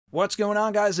What's going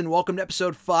on, guys, and welcome to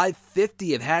episode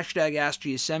 550 of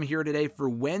 #AskGSM here today for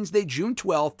Wednesday, June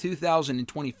 12th,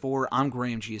 2024. I'm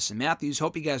Graham GSM Matthews.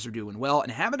 Hope you guys are doing well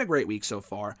and having a great week so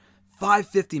far.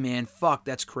 550, man. Fuck,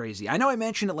 that's crazy. I know I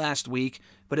mentioned it last week,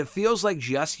 but it feels like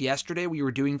just yesterday we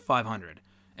were doing 500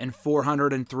 and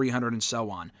 400 and 300 and so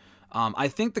on. I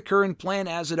think the current plan,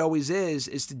 as it always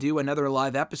is to do another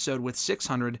live episode with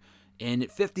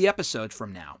 650 episodes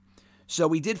from now. So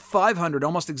we did 500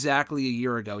 almost exactly a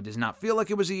year ago. It does not feel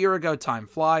like it was a year ago. Time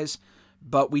flies.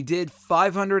 But we did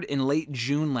 500 in late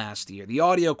June last year. The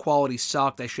audio quality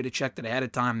sucked. I should have checked it ahead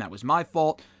of time. That was my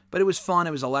fault. But it was fun.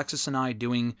 It was Alexis and I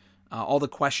doing all the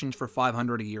questions for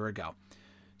 500 a year ago.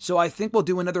 So I think we'll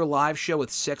do another live show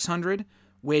with 600,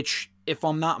 which, if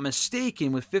I'm not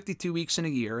mistaken, with 52 weeks in a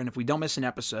year, and if we don't miss an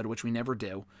episode, which we never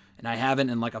do, and I haven't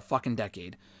in like a fucking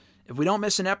decade, if we don't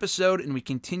miss an episode and we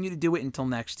continue to do it until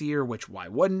next year, which why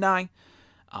wouldn't I?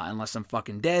 Unless I'm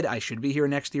fucking dead, I should be here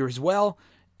next year as well.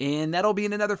 And that'll be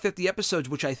in another 50 episodes,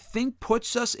 which I think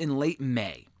puts us in late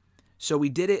May. So we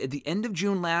did it at the end of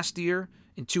June last year,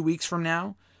 in 2 weeks from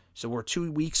now. So we're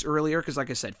 2 weeks earlier, because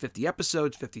like I said, 50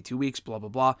 episodes, 52 weeks, blah, blah,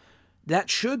 blah. That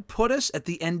should put us at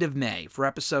the end of May for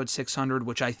episode 600,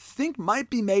 which I think might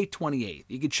be May 28th.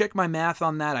 You can check my math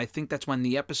on that. I think that's when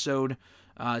the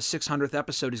 600th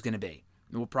episode is going to be.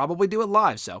 We'll probably do it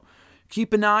live, so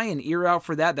keep an eye and ear out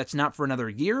for that. That's not for another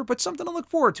year, but something to look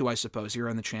forward to, I suppose, here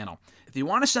on the channel. If you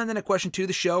want to send in a question to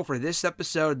the show for this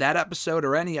episode, that episode,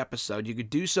 or any episode, you could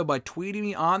do so by tweeting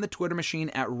me on the Twitter machine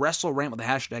at WrestleRant with the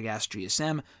hashtag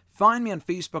AskGSM. Find me on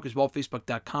Facebook as well,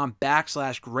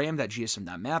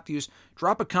 facebook.com/Graham.gsm.Matthews.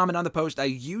 Drop a comment on the post I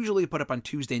usually put up on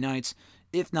Tuesday nights,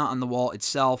 if not on the wall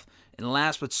itself. And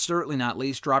last but certainly not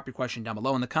least, drop your question down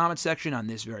below in the comment section on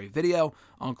this very video.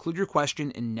 I'll include your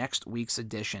question in next week's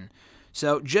edition.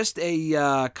 So just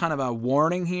a kind of a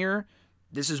warning here.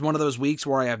 This is one of those weeks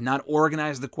where I have not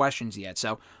organized the questions yet.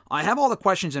 So I have all the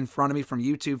questions in front of me from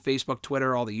YouTube, Facebook,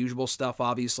 Twitter, all the usual stuff,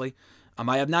 obviously.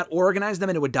 I have not organized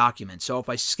them into a document. So if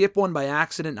I skip one by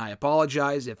accident, I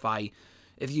apologize. If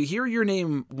you hear your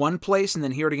name one place and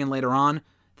then hear it again later on,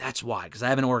 that's why, because I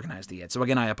haven't organized it yet. So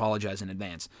again, I apologize in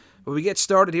advance. But we get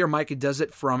started here. Micah does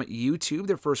it from YouTube.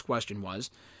 Their first question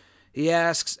was, he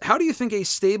asks, how do you think a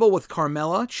stable with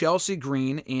Carmella, Chelsea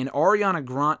Green, and Ariana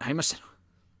Grande...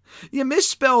 You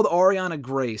misspelled Ariana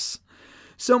Grace.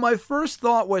 So my first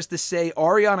thought was to say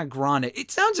Ariana Grande. It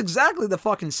sounds exactly the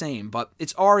fucking same, but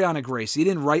it's Ariana Grace. You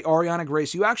didn't write Ariana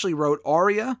Grace. You actually wrote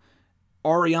Ariana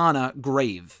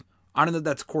Grave. I don't know if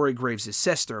that's Corey Graves'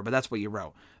 sister, but that's what you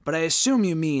wrote. But I assume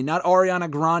you mean not Ariana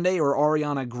Grande or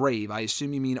Ariana Grave. I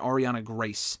assume you mean Ariana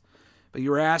Grace. But you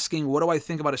were asking, what do I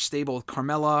think about a stable with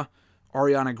Carmella,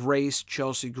 Ariana Grace,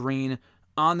 Chelsea Green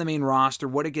on the main roster?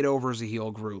 Would it get over as a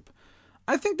heel group?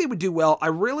 I think they would do well. I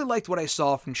really liked what I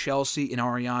saw from Chelsea and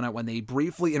Ariana when they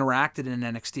briefly interacted in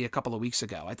NXT a couple of weeks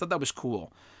ago. I thought that was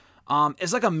cool.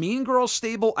 As like a Mean Girls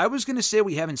stable, I was going to say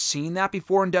we haven't seen that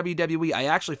before in WWE. I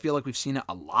actually feel like we've seen it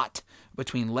a lot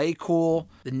between Lay Cool,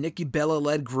 the Nikki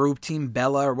Bella-led group, Team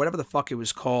Bella, or whatever the fuck it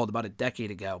was called about a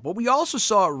decade ago. But we also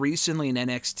saw it recently in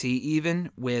NXT even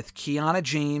with Kiana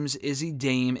James, Izzy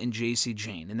Dame, and JC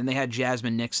Jane. And then they had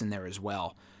Jasmine Nixon there as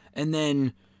well. And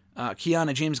then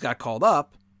Kiana James got called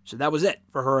up, so that was it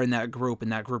for her in that group,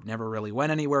 and that group never really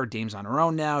went anywhere. Dame's on her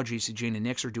own now. JC Jane and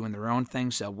Nix are doing their own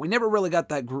thing, so we never really got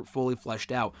that group fully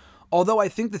fleshed out. Although I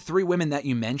think the three women that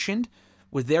you mentioned,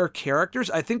 with their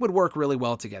characters, I think would work really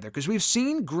well together, because we've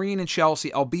seen Green and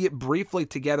Chelsea, albeit briefly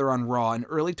together on Raw in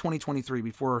early 2023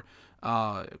 before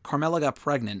Carmella got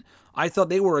pregnant. I thought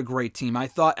they were a great team. I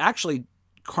thought, actually,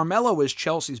 Carmella was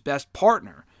Chelsea's best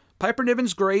partner. Piper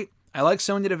Niven's great. I like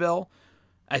Sonya Deville.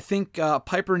 I think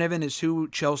Piper Niven is who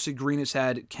Chelsea Green has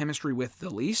had chemistry with the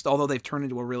least, although they've turned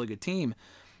into a really good team.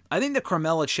 I think the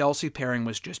Carmella-Chelsea pairing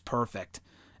was just perfect.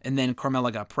 And then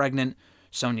Carmella got pregnant,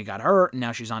 Sonya got hurt, and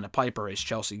now she's on to Piper as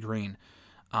Chelsea Green.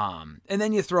 And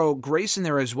then you throw Grace in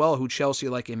there as well, who Chelsea,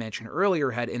 like I mentioned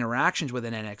earlier, had interactions with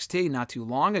in NXT not too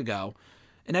long ago.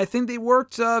 And I think they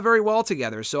worked very well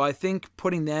together. So I think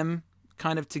putting them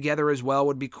kind of together as well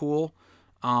would be cool.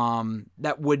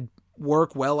 That would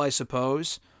work well, I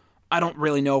suppose. I don't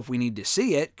really know if we need to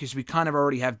see it, because we kind of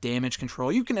already have Damage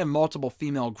Control. You can have multiple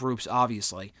female groups,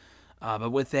 obviously.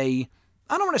 But with I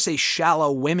don't want to say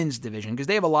shallow women's division, because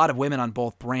they have a lot of women on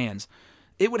both brands.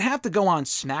 It would have to go on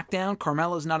SmackDown.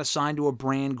 Carmella's not assigned to a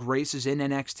brand. Grace is in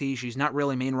NXT. She's not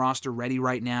really main roster ready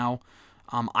right now.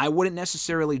 I wouldn't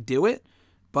necessarily do it,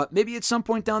 but maybe at some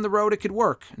point down the road it could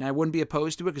work. And I wouldn't be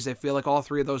opposed to it, because I feel like all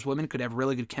three of those women could have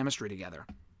really good chemistry together.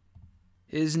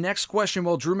 His next question,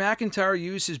 will Drew McIntyre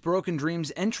use his Broken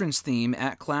Dreams entrance theme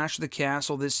at Clash of the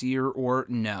Castle this year or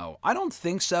no? I don't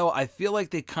think so. I feel like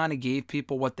they kind of gave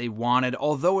people what they wanted,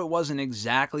 although it wasn't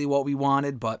exactly what we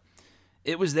wanted, but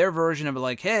it was their version of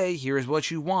like, hey, here's what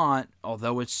you want,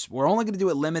 although we're only going to do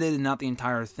it limited and not the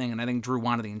entire thing, and I think Drew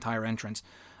wanted the entire entrance.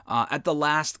 At the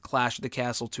last Clash of the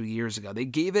Castle 2 years ago, they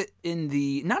gave it in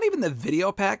not even the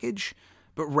video package,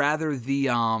 but rather the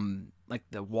like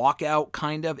the walkout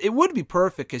kind of. It would be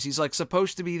perfect because he's like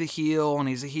supposed to be the heel, and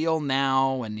he's a heel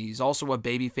now, and he's also a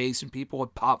babyface, and people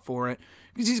would pop for it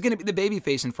because he's going to be the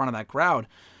babyface in front of that crowd.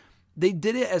 They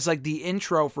did it as like the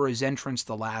intro for his entrance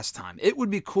the last time. It would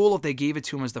be cool if they gave it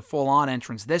to him as the full-on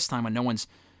entrance this time when I don't want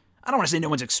to say no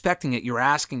one's expecting it, you're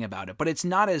asking about it, but it's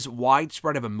not as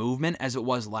widespread of a movement as it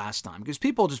was last time because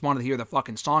people just wanted to hear the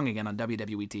fucking song again on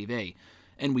WWE TV.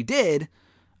 And we did,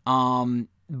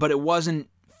 but it wasn't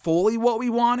fully what we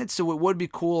wanted, so it would be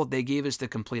cool if they gave us the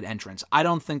complete entrance. I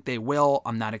don't think they will.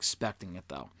 I'm not expecting it,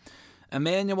 though.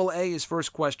 Emmanuel A., his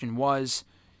first question was,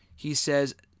 he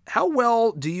says, how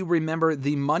well do you remember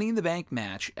the Money in the Bank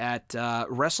match at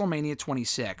WrestleMania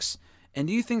 26? And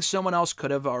do you think someone else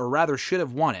could have, or rather should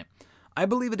have, won it? I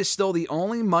believe it is still the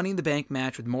only Money in the Bank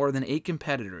match with more than 8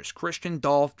 competitors. Christian,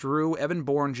 Dolph, Drew, Evan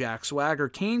Bourne, Jack Swagger,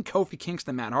 Kane, Kofi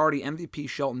Kingston, Matt Hardy, MVP,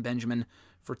 Shelton Benjamin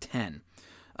for 10.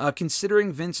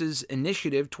 Considering Vince's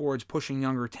initiative towards pushing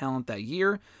younger talent that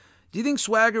year, do you think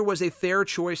Swagger was a fair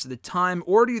choice at the time,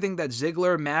 or do you think that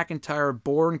Ziggler, McIntyre,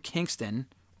 Bourne, Kingston,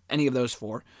 any of those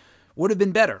 4, would have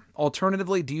been better?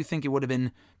 Alternatively, do you think it would have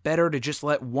been better to just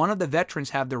let one of the veterans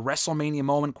have their WrestleMania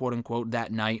moment, quote-unquote,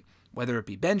 that night, whether it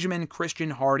be Benjamin, Christian,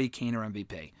 Hardy, Kane, or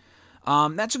MVP?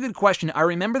 That's a good question. I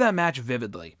remember that match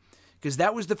vividly, because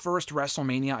that was the first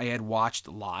WrestleMania I had watched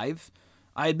live.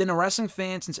 I had been a wrestling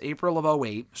fan since April of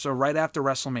 2008, so right after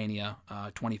WrestleMania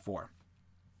 24.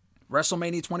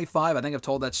 WrestleMania 25, I think I've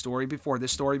told this story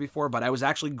before, but I was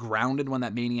actually grounded when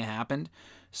that Mania happened.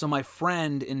 So my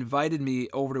friend invited me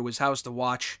over to his house to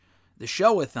watch the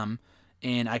show with him,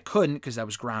 and I couldn't because I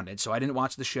was grounded, so I didn't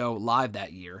watch the show live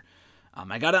that year.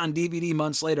 I got it on DVD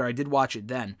months later. I did watch it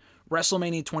then.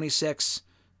 WrestleMania 26,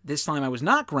 this time I was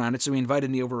not grounded, so he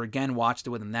invited me over again, watched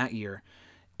it with him that year,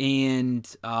 and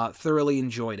thoroughly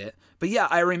enjoyed it. But yeah,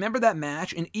 I remember that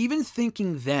match, and even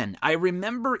thinking then, I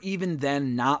remember even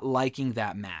then not liking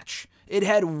that match. It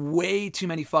had way too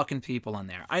many fucking people in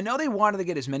there. I know they wanted to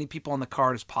get as many people on the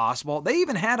card as possible. They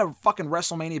even had a fucking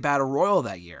WrestleMania Battle Royal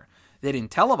that year. They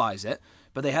didn't televise it,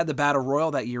 but they had the Battle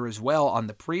Royal that year as well on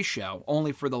the pre-show,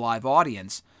 only for the live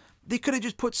audience. They could have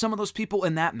just put some of those people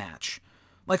in that match.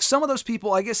 Like, some of those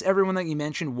people, I guess everyone that you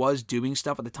mentioned was doing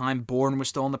stuff at the time. Bourne was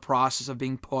still in the process of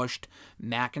being pushed.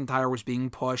 McIntyre was being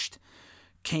pushed.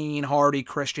 Kane, Hardy,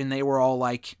 Christian, they were all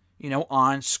like,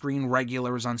 on-screen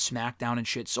regulars on SmackDown and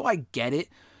shit. So I get it.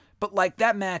 But, like,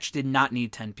 that match did not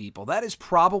need 10 people. That is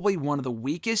probably one of the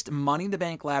weakest Money in the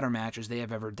Bank ladder matches they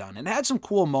have ever done. And it had some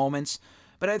cool moments,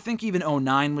 but I think even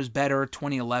 2009 was better.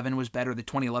 2011 was better. The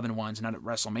 2011 ones, not at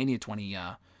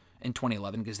WrestleMania in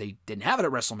 2011, because they didn't have it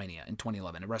at WrestleMania in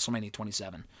 2011, at WrestleMania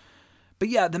 27. But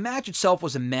yeah, the match itself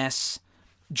was a mess.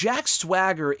 Jack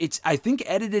Swagger, it's, I think,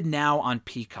 edited now on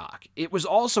Peacock. It was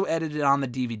also edited on the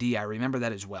DVD, I remember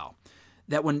that as well.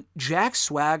 That when Jack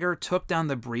Swagger took down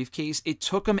the briefcase, it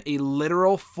took him a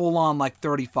literal full-on,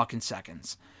 30 fucking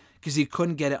seconds, because he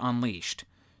couldn't get it unleashed.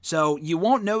 So you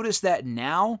won't notice that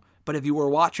now, but if you were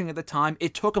watching at the time,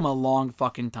 it took him a long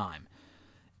fucking time.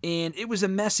 And it was a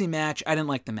messy match. I didn't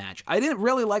like the match. I didn't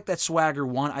really like that Swagger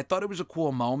won. I thought it was a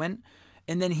cool moment.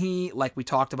 And then he, like we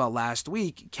talked about last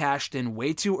week, cashed in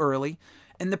way too early.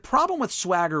 And the problem with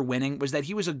Swagger winning was that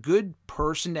he was a good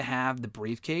person to have the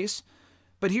briefcase.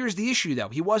 But here's the issue, though.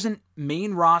 He wasn't he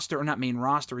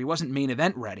wasn't main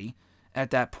event ready at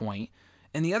that point.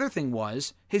 And the other thing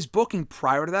was, his booking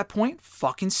prior to that point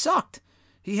fucking sucked.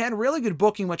 He had really good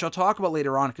booking, which I'll talk about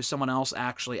later on because someone else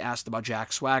actually asked about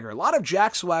Jack Swagger. A lot of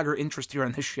Jack Swagger interest here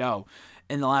on this show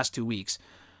in the last 2 weeks.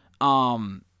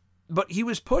 But he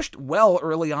was pushed well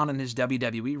early on in his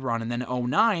WWE run, and then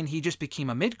 2009, he just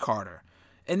became a mid-carder.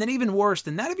 And then even worse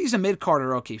than that, if he's a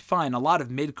mid-carder, okay, fine. A lot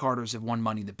of mid-carders have won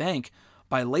Money in the Bank.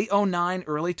 By late 2009,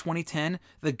 early 2010,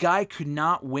 the guy could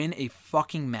not win a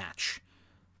fucking match.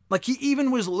 Like, he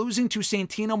even was losing to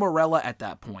Santino Marella at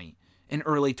that point in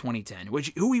early 2010,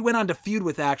 who he went on to feud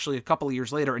with actually a couple of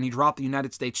years later, and he dropped the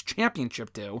United States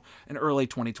Championship to in early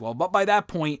 2012. But by that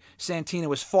point, Santino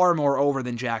was far more over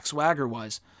than Jack Swagger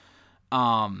was.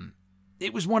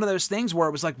 It was one of those things where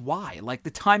it was like, why? Like,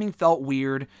 the timing felt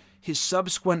weird. His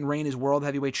subsequent reign as World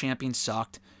Heavyweight Champion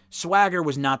sucked. Swagger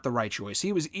was not the right choice.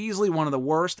 He was easily one of the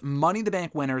worst Money in the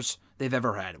Bank winners they've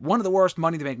ever had. One of the worst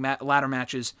Money in the Bank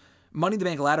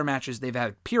ladder matches they've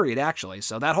had, period, actually.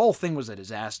 So that whole thing was a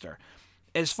disaster.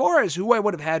 As far as who I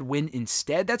would have had win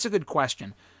instead, that's a good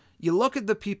question. You look at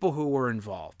the people who were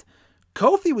involved.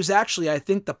 Kofi was actually, I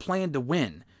think, the plan to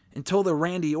win until the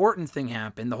Randy Orton thing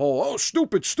happened. The whole, oh,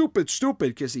 stupid,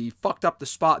 because he fucked up the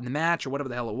spot in the match or whatever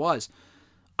the hell it was.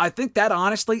 I think that,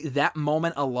 honestly, that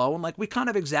moment alone, like, we kind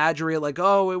of exaggerate, like,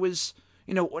 oh, it was,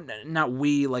 not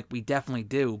we, like, we definitely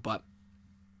do, but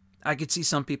I could see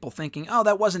some people thinking, oh,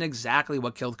 that wasn't exactly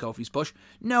what killed Kofi's push.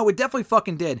 No, it definitely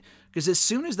fucking did, because as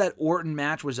soon as that Orton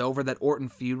match was over, that Orton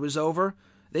feud was over,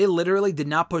 they literally did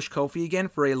not push Kofi again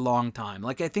for a long time.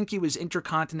 Like, I think he was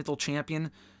Intercontinental Champion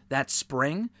that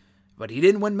spring, but he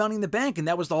didn't win Money in the Bank, and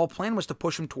that was the whole plan, was to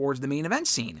push him towards the main event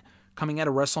scene coming out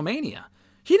of WrestleMania.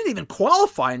 He didn't even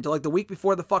qualify until like the week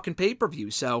before the fucking pay-per-view,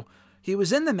 so he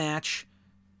was in the match,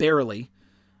 barely.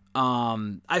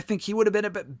 I think he would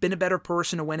have been a better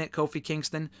person to win it, Kofi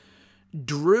Kingston.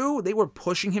 Drew, they were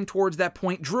pushing him towards that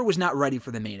point. Drew was not ready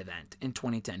for the main event in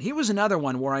 2010. He was another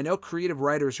one where I know creative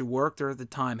writers who worked there at the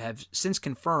time have since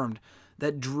confirmed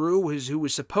that Drew who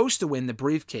was supposed to win the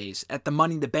briefcase at the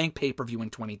Money in the Bank pay-per-view in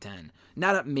 2010.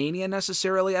 Not at Mania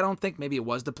necessarily, I don't think. Maybe it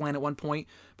was the plan at one point,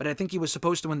 but I think he was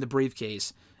supposed to win the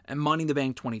briefcase at Money in the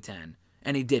Bank 2010,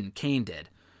 and he didn't. Kane did.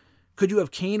 Could you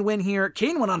have Kane win here?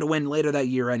 Kane went on to win later that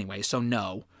year anyway, so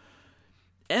no.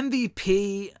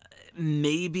 MVP,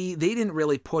 maybe. They didn't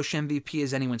really push MVP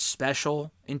as anyone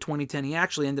special in 2010. He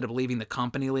actually ended up leaving the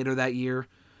company later that year,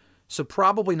 so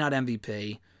probably not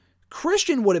MVP.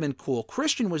 Christian would have been cool.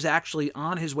 Christian was actually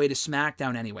on his way to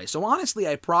SmackDown anyway. So honestly,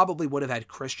 I probably would have had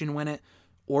Christian win it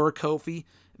or Kofi.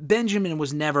 Benjamin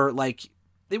was never like,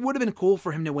 it would have been cool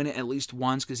for him to win it at least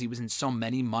once because he was in so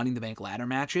many Money in the Bank ladder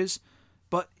matches.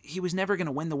 But he was never going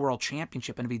to win the World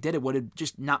Championship. And if he did, it would have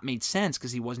just not made sense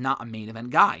because he was not a main event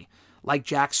guy. Like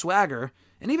Jack Swagger.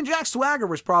 And even Jack Swagger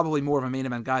was probably more of a main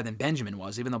event guy than Benjamin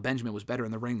was, even though Benjamin was better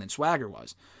in the ring than Swagger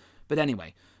was. But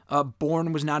anyway,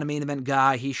 Bourne was not a main event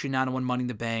guy. He should not have won Money in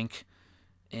the Bank.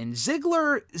 And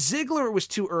Ziggler was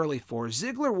too early for.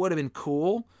 Ziggler would have been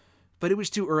cool, but it was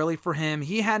too early for him.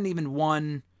 He hadn't even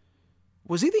won.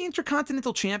 Was he the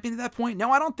Intercontinental Champion at that point?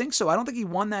 No, I don't think so. I don't think he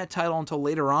won that title until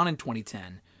later on in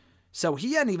 2010. So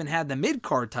he hadn't even had the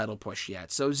mid-card title push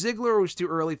yet. So Ziggler was too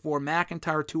early for.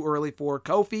 McIntyre too early for.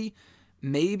 Kofi,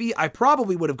 maybe. I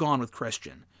probably would have gone with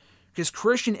Christian. Because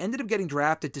Christian ended up getting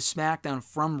drafted to SmackDown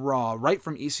from Raw, right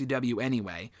from ECW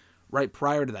anyway, right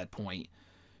prior to that point.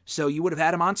 So you would have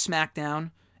had him on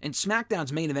SmackDown, and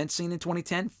SmackDown's main event scene in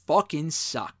 2010 fucking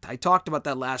sucked. I talked about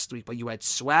that last week, but you had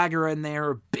Swagger in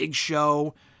there, Big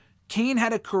Show. Kane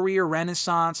had a career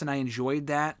renaissance, and I enjoyed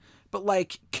that. But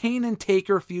like, Kane and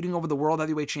Taker feuding over the World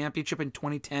Heavyweight Championship in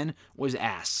 2010 was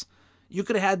ass. You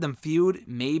could have had them feud,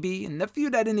 maybe, and the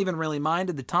feud I didn't even really mind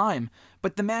at the time,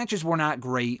 but the matches were not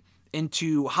great. And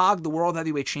to hog the World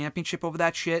Heavyweight Championship over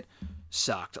that shit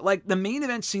sucked. Like, the main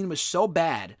event scene was so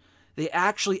bad, they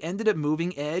actually ended up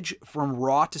moving Edge from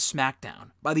Raw to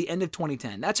SmackDown by the end of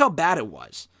 2010. That's how bad it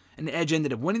was. And Edge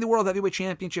ended up winning the World Heavyweight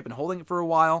Championship and holding it for a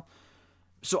while.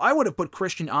 So I would have put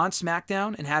Christian on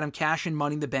SmackDown and had him cash in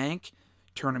Money in the Bank,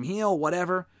 turn him heel,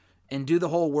 whatever, and do the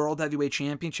whole World Heavyweight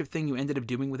Championship thing you ended up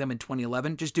doing with him in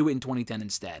 2011. Just do it in 2010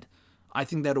 instead. I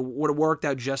think that would have worked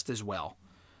out just as well.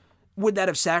 Would that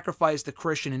have sacrificed the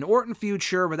Christian and Orton feud?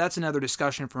 Sure, but that's another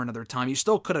discussion for another time. You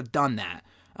still could have done that.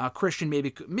 Christian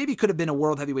maybe could have been a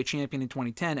World Heavyweight Champion in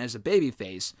 2010 as a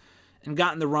babyface and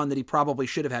gotten the run that he probably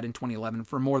should have had in 2011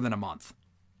 for more than a month.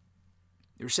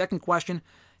 Your second question,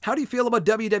 how do you feel about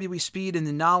WWE Speed and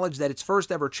the knowledge that its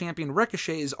first ever champion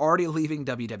Ricochet is already leaving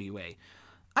WWE?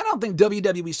 I don't think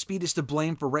WWE Speed is to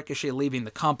blame for Ricochet leaving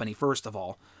the company, first of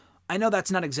all. I know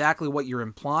that's not exactly what you're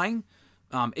implying.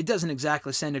 It doesn't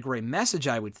exactly send a great message,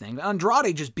 I would think.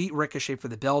 Andrade just beat Ricochet for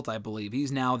the belt, I believe. He's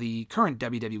now the current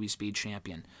WWE Speed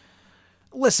champion.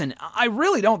 Listen, I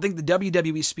really don't think the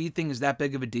WWE Speed thing is that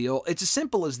big of a deal. It's as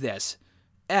simple as this.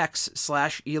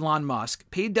 X/Elon Musk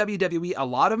paid WWE a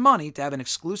lot of money to have an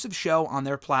exclusive show on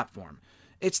their platform.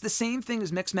 It's the same thing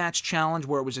as Mixed Match Challenge,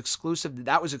 where it was exclusive.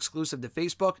 That was exclusive to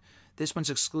Facebook. This one's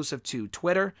exclusive to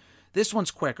Twitter. This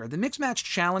one's quicker. The Mixed Match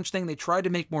Challenge thing, they tried to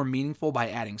make more meaningful by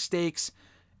adding stakes.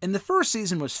 And the first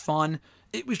season was fun.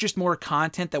 It was just more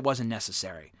content that wasn't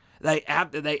necessary. They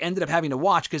ended up having to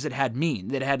watch because it had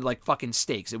like fucking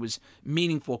stakes. It was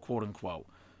meaningful, quote unquote.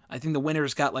 I think the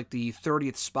winners got like the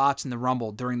 30th spots in the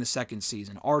Rumble during the second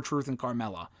season. R-Truth and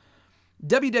Carmella.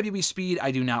 WWE Speed,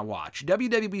 I do not watch.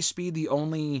 WWE Speed, the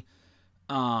only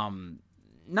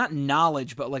not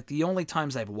knowledge, but like the only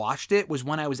times I've watched it was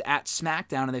when I was at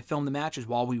SmackDown and they filmed the matches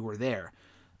while we were there.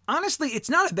 Honestly, it's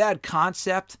not a bad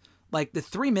concept. Like the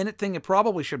 3-minute thing, it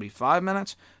probably should be 5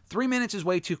 minutes. 3 minutes is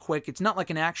way too quick. It's not like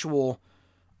an actual,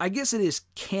 I guess it is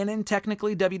canon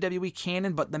technically, WWE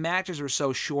canon, but the matches are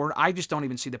so short, I just don't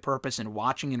even see the purpose in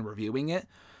watching and reviewing it.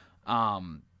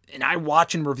 And I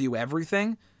watch and review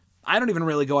everything. I don't even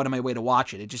really go out of my way to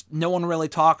watch it. It just, no one really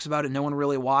talks about it. No one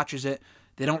really watches it.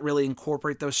 They don't really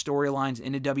incorporate those storylines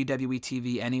into WWE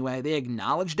TV anyway. They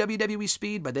acknowledge WWE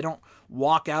speed, but they don't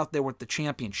walk out there with the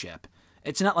championship.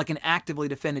 It's not like an actively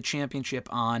defended championship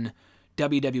on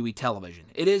WWE television.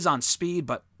 It is on speed,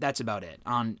 but that's about it.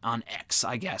 On X,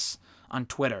 I guess. On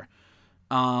Twitter.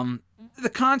 The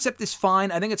concept is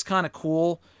fine. I think it's kind of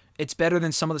cool. It's better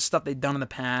than some of the stuff they've done in the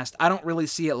past. I don't really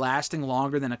see it lasting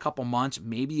longer than a couple months,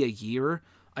 maybe a year.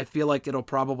 I feel like it'll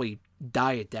probably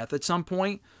die a death at some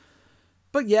point.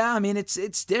 But yeah, I mean,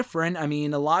 it's different. I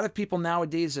mean, a lot of people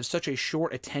nowadays have such a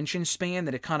short attention span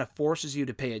that it kind of forces you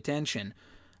to pay attention.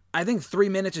 I think 3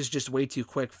 minutes is just way too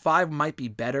quick. 5 might be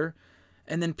better.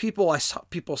 And then I saw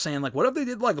people saying, like, what if they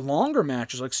did, like, longer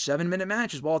matches, like 7-minute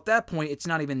matches? Well, at that point, it's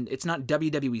not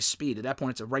WWE speed. At that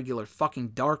point, it's a regular fucking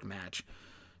dark match.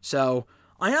 So,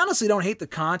 I honestly don't hate the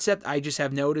concept. I just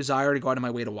have no desire to go out of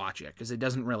my way to watch it, because it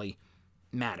doesn't really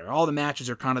matter. All the matches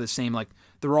are kind of the same. Like,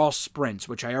 they're all sprints,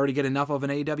 which I already get enough of in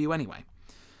AEW anyway.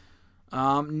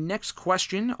 Next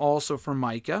question, also from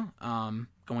Micah.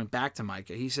 Going back to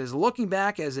Micah. He says, looking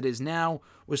back as it is now,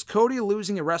 was Cody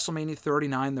losing at WrestleMania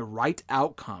 39 the right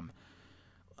outcome?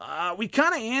 We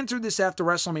kind of answered this after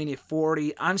WrestleMania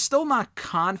 40. I'm still not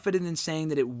confident in saying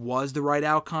that it was the right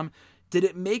outcome. Did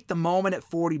it make the moment at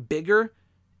 40 bigger?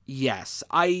 Yes.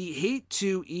 I hate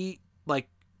to eat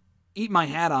my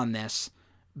hat on this,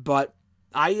 but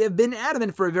I have been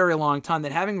adamant for a very long time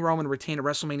that having Roman retain at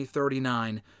WrestleMania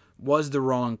 39 was the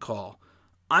wrong call.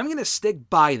 I'm going to stick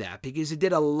by that because it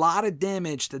did a lot of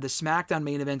damage to the SmackDown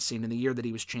main event scene in the year that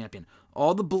he was champion.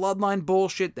 All the bloodline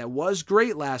bullshit that was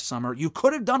great last summer, you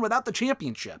could have done without the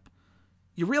championship.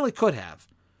 You really could have.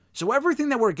 So everything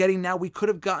that we're getting now, we could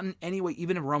have gotten anyway,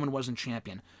 even if Roman wasn't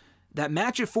champion. That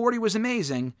match at 40 was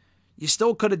amazing. You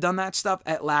still could have done that stuff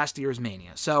at last year's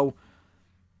Mania. So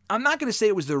I'm not going to say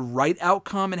it was the right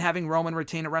outcome in having Roman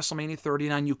retain at WrestleMania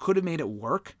 39. You could have made it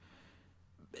work.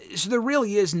 So there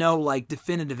really is no,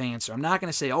 definitive answer. I'm not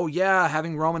going to say, oh yeah,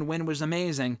 having Roman win was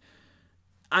amazing.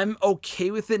 I'm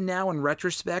okay with it now in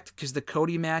retrospect because the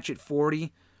Cody match at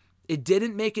 40, it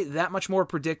didn't make it that much more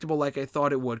predictable like I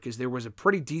thought it would because there was a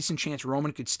pretty decent chance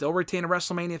Roman could still retain at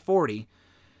WrestleMania 40.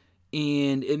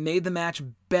 And it made the match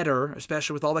better,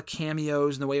 especially with all the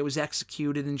cameos and the way it was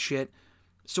executed and shit.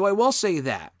 So I will say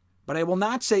that. But I will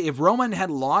not say if Roman had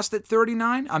lost at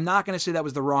 39, I'm not going to say that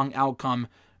was the wrong outcome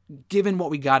given what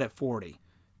we got at 40.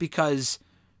 Because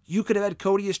you could have had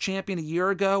Cody as champion a year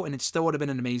ago and it still would have been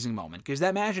an amazing moment. Because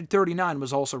that match at 39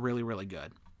 was also really, really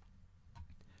good.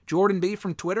 Jordan B.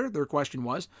 from Twitter, their question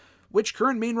was, which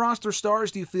current main roster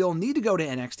stars do you feel need to go to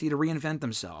NXT to reinvent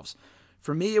themselves?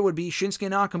 For me, it would be Shinsuke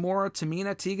Nakamura,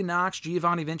 Tamina, Tegan Nox,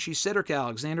 Giovanni Vinci, Cedric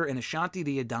Alexander, and Ashanti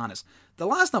the Adonis. The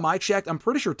last time I checked, I'm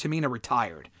pretty sure Tamina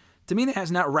retired. Tamina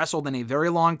has not wrestled in a very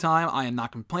long time. I am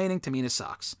not complaining. Tamina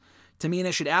sucks.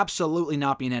 Tamina should absolutely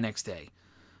not be in NXT.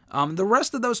 The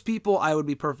rest of those people, I would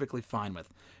be perfectly fine with.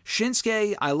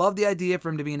 Shinsuke, I love the idea for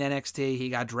him to be in NXT. He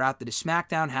got drafted to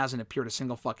SmackDown, hasn't appeared a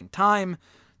single fucking time.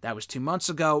 That was 2 months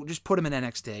ago. Just put him in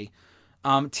NXT.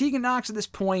 Tegan Nox at this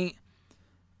point,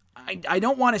 I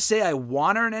don't want to say I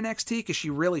want her in NXT because she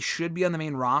really should be on the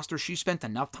main roster. She spent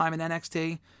enough time in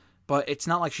NXT, but it's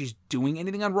not like she's doing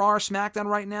anything on Raw or SmackDown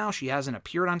right now. She hasn't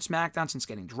appeared on SmackDown since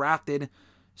getting drafted.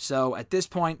 So at this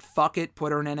point, fuck it,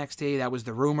 put her in NXT. That was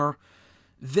the rumor.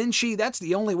 Vinci, that's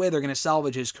the only way they're going to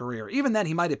salvage his career. Even then,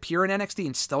 he might appear in NXT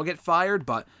and still get fired,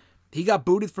 but he got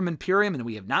booted from Imperium, and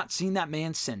we have not seen that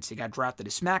man since. He got drafted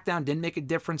to SmackDown, didn't make a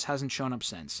difference, hasn't shown up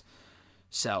since.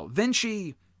 So,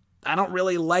 Vinci, I don't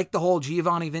really like the whole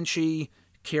Giovanni Vinci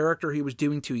character he was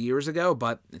doing 2 years ago,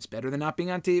 but it's better than not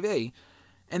being on TV.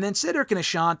 And then Cedric and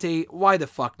Ashanti, why the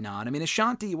fuck not? I mean,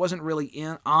 Ashanti wasn't really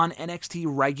on NXT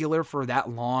regular for that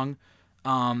long.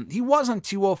 He was on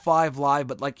 205 Live,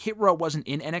 but Hit Row wasn't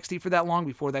in NXT for that long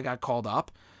before that got called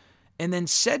up. And then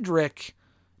Cedric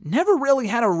never really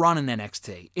had a run in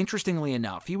NXT, interestingly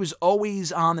enough. He was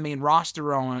always on the main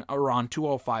roster or on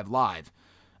 205 Live.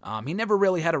 He never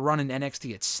really had a run in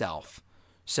NXT itself.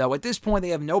 So at this point, they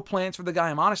have no plans for the guy.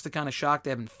 I'm honestly kind of shocked they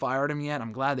haven't fired him yet.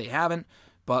 I'm glad they haven't.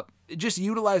 But just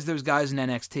utilize those guys in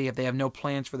NXT if they have no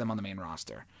plans for them on the main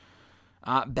roster.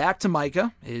 Back to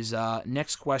Micah. His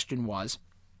next question was,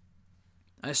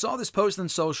 I saw this post on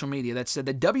social media that said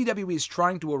that WWE is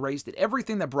trying to erase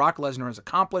everything that Brock Lesnar has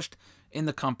accomplished in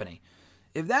the company.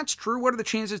 If that's true, what are the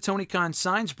chances Tony Khan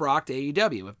signs Brock to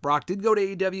AEW? If Brock did go to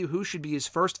AEW, who should be his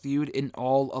first feud in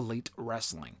All Elite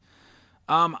Wrestling?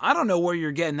 I don't know where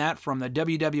you're getting that from, that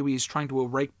WWE is trying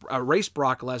to erase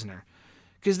Brock Lesnar.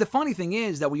 Because the funny thing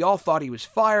is that we all thought he was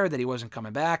fired, that he wasn't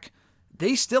coming back.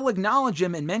 They still acknowledge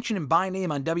him and mention him by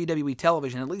name on WWE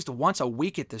television at least once a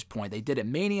week at this point. They did at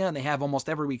Mania, and they have almost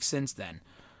every week since then,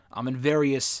 in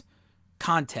various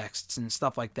contexts and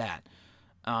stuff like that.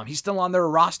 He's still on their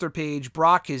roster page.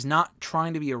 Brock is not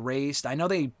trying to be erased. I know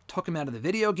they took him out of the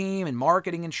video game and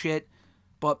marketing and shit,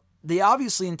 but they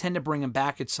obviously intend to bring him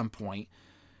back at some point.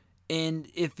 And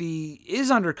if he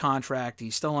is under contract,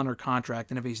 he's still under contract.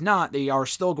 And if he's not, they are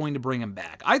still going to bring him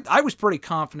back. I was pretty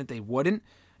confident they wouldn't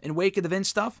in wake of the Vince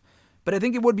stuff, but I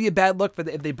think it would be a bad look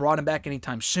if they brought him back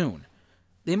anytime soon.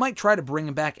 They might try to bring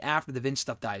him back after the Vince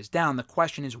stuff dies down. The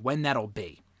question is when that'll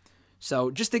be. So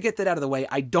just to get that out of the way,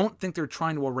 I don't think they're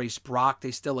trying to erase Brock.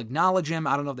 They still acknowledge him.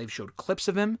 I don't know if they've showed clips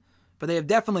of him, but they have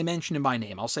definitely mentioned him by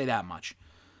name. I'll say that much.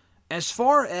 As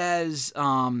far as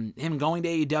him going to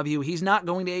AEW, he's not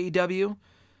going to AEW.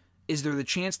 Is there the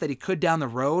chance that he could down the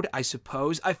road? I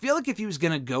suppose. I feel like if he was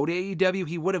going to go to AEW,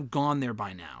 he would have gone there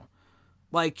by now.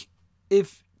 Like,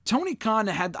 if Tony Khan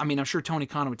had... I mean, I'm sure Tony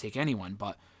Khan would take anyone,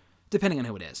 but depending on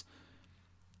who it is.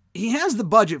 He has the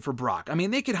budget for Brock. I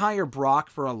mean, they could hire Brock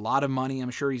for a lot of money.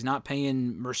 I'm sure he's not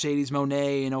paying Mercedes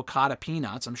Moné and Okada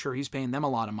peanuts. I'm sure he's paying them a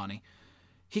lot of money.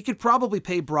 He could probably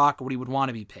pay Brock what he would want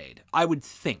to be paid. I would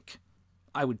think.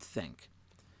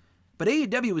 But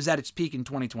AEW was at its peak in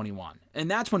 2021, and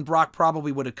that's when Brock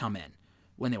probably would have come in.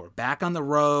 When they were back on the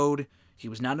road, he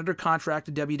was not under contract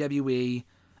to WWE.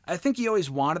 I think he always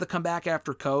wanted to come back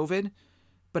after COVID,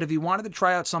 but if he wanted to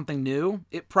try out something new,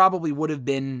 it probably would have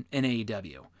been in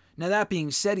AEW. Now, that being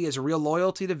said, he has a real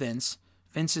loyalty to Vince.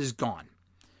 Vince is gone.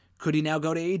 Could he now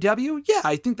go to AEW? Yeah,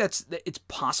 I think it's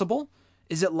possible.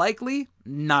 Is it likely?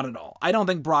 Not at all. I don't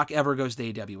think Brock ever goes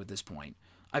to AEW at this point.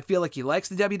 I feel like he likes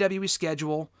the WWE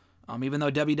schedule, even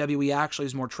though WWE actually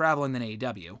is more traveling than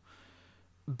AEW.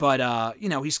 But,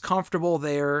 he's comfortable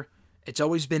there. It's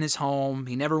always been his home.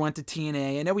 He never went to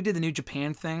TNA. I know we did the New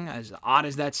Japan thing, as odd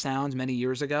as that sounds, many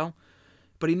years ago.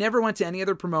 But he never went to any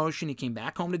other promotion. He came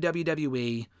back home to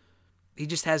WWE. He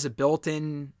just has a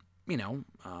built-in,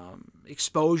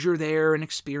 exposure there and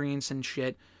experience and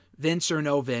shit. Vince or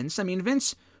no Vince. I mean,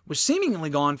 Vince was seemingly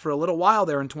gone for a little while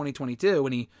there in 2022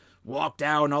 when he walked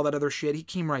out and all that other shit. He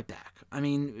came right back. I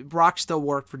mean, Brock still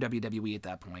worked for WWE at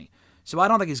that point. So I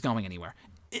don't think he's going anywhere.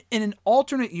 In an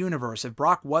alternate universe, if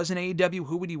Brock was in AEW,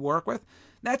 who would he work with?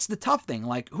 That's the tough thing.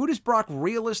 Like, who does Brock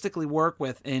realistically work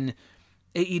with in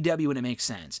AEW when it makes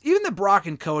sense? Even the Brock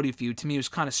and Cody feud, to me, was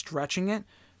kind of stretching it,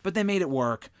 but they made it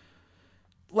work.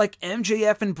 Like,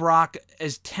 MJF and Brock,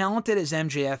 as talented as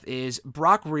MJF is,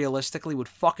 Brock realistically would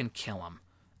fucking kill him.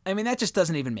 I mean, that just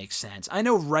doesn't even make sense. I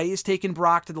know Ray has taken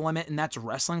Brock to the limit, and that's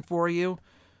wrestling for you,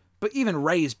 but even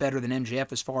Ray is better than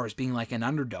MJF as far as being like an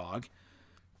underdog.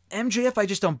 MJF, I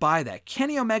just don't buy that.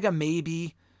 Kenny Omega,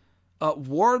 maybe.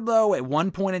 Wardlow, at one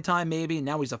point in time, maybe.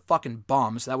 Now he's a fucking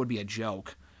bum, so that would be a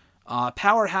joke.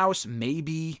 Powerhouse,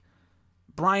 maybe.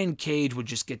 Brian Cage would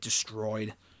just get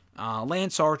destroyed.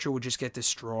 Lance Archer would just get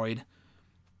destroyed.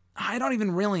 I don't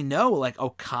even really know. Like,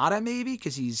 Okada, maybe,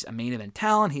 because he's a main event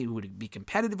talent. He would be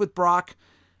competitive with Brock.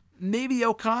 Maybe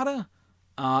Okada.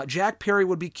 Jack Perry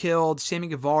would be killed. Sammy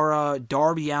Guevara.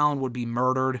 Darby Allin would be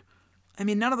murdered. I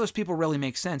mean, none of those people really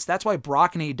make sense. That's why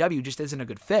Brock and AEW just isn't a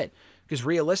good fit. Because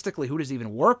realistically, who does he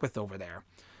even work with over there?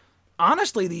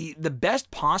 Honestly, the best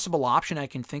possible option I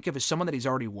can think of is someone that he's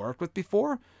already worked with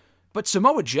before. But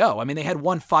Samoa Joe, I mean, they had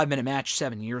one 5-minute match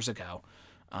 7 years ago.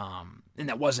 And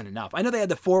that wasn't enough. I know they had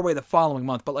the 4-way the following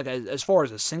month, but like as far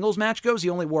as a singles match goes, he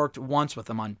only worked once with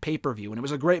them on pay-per-view. And it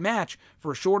was a great match.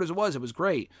 For as short as it was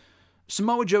great.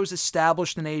 Samoa Joe's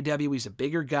established in AEW. He's a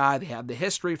bigger guy. They have the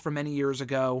history from many years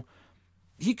ago.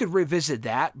 He could revisit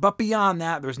that. But beyond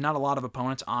that, there's not a lot of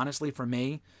opponents, honestly, for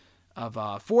me,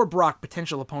 for Brock,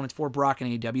 potential opponents for Brock and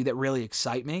AEW that really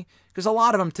excite me. Because a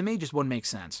lot of them, to me, just wouldn't make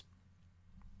sense.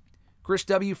 Chris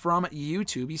W. from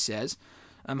YouTube, he says,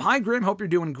 hi, Grim. Hope you're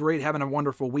doing great, having a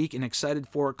wonderful week, and excited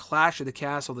for Clash of the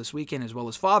Castle this weekend as well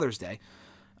as Father's Day.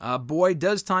 Boy,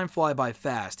 does time fly by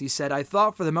fast. He said, I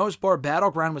thought for the most part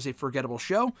Battleground was a forgettable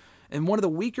show and one of the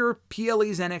weaker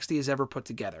PLEs NXT has ever put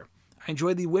together. I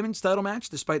enjoyed the women's title match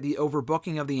despite the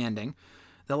overbooking of the ending.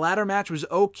 The latter match was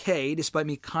okay despite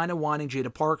me kind of wanting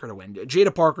Jada Parker to win.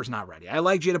 Jada Parker's not ready. I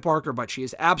like Jada Parker, but she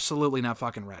is absolutely not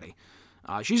fucking ready.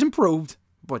 She's improved,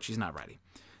 but she's not ready.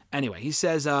 Anyway, he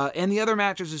says, and the other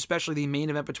matches, especially the main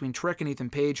event between Trick and Ethan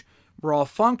Page, were all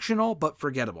functional but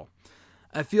forgettable.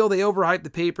 I feel they overhyped the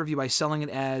pay-per-view by selling it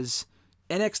as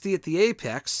NXT at the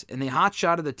Apex, and they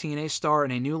hot-shotted the TNA star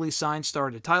and a newly signed star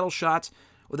to title shots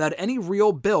without any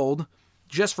real build,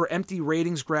 just for empty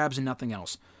ratings grabs and nothing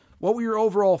else. What were your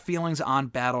overall feelings on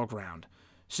Battleground?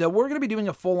 So we're going to be doing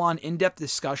a full-on in-depth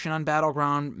discussion on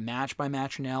Battleground,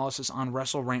 match-by-match analysis on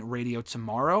WrestleRant Radio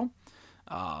tomorrow.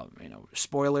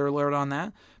 Spoiler alert on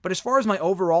that. But as far as my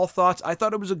overall thoughts, I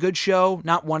thought it was a good show.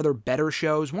 Not one of their better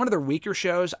shows, one of their weaker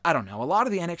shows. I don't know. A lot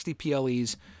of the NXT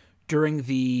PLEs during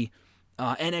the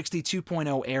NXT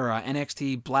 2.0 era,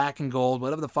 NXT Black and Gold,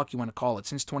 whatever the fuck you want to call it,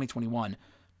 since 2021,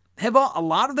 a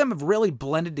lot of them have really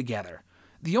blended together.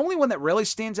 The only one that really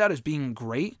stands out as being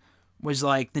great was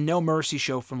like the No Mercy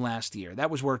show from last year.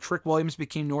 That was where Trick Williams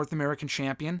became North American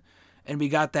champion. And we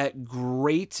got that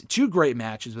two great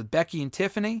matches with Becky and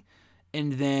Tiffany,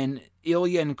 and then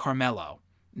Ilya and Carmelo.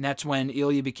 And that's when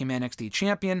Ilya became NXT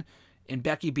champion, and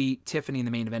Becky beat Tiffany in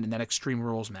the main event in that Extreme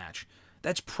Rules match.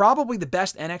 That's probably the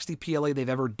best NXT PLA they've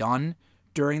ever done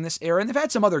during this era, and they've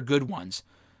had some other good ones,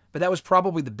 but that was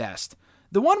probably the best.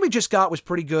 The one we just got was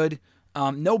pretty good.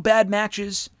 No bad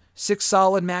matches, 6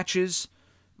 solid matches,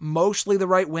 mostly the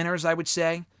right winners, I would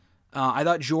say. I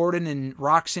thought Jordan and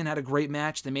Roxanne had a great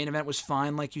match. The main event was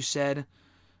fine, like you said.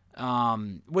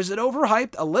 Was it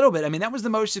overhyped? A little bit. I mean, that was the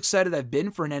most excited I've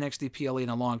been for an NXT PLE in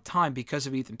a long time because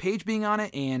of Ethan Page being on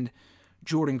it and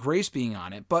Jordan Grace being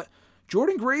on it. But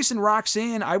Jordan Grace and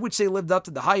Roxanne, I would say, lived up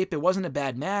to the hype. It wasn't a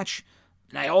bad match.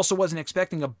 And I also wasn't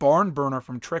expecting a barn burner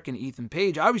from Trick and Ethan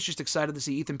Page. I was just excited to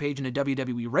see Ethan Page in a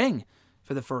WWE ring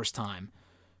for the first time.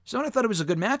 So I thought it was a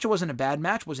good match. It wasn't a bad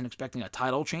match. Wasn't expecting a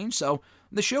title change. So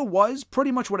the show was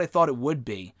pretty much what I thought it would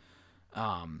be.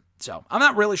 So I'm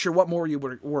not really sure what more you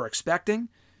were expecting.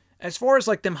 As far as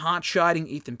like them hot-shotting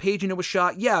Ethan Page into a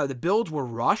shot, yeah, the builds were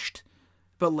rushed.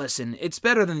 But listen, it's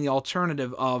better than the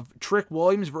alternative of Trick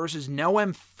Williams versus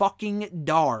Noam fucking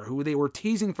Dar, who they were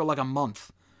teasing for like a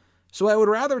month. So I would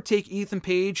rather take Ethan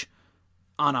Page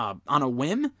on a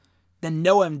whim than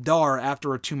Noam Dar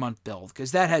after a 2-month build,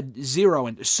 because that had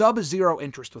sub-zero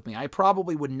interest with me. I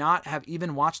probably would not have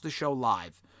even watched the show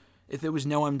live if it was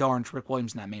Noam Dar and Trick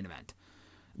Williams in that main event.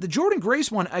 The Jordan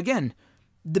Grace one, again,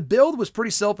 the build was pretty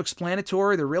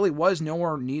self-explanatory. There really was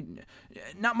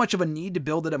not much of a need to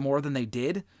build it up more than they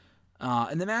did.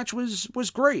 And the match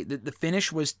was great. The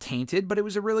finish was tainted, but it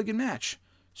was a really good match.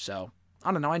 So,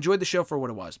 I don't know. I enjoyed the show for what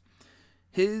it was.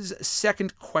 His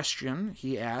second question,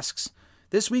 he asks,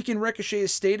 this weekend Ricochet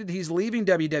has stated he's leaving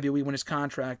WWE when his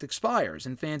contract expires,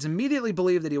 and fans immediately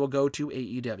believe that he will go to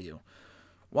AEW.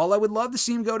 While I would love to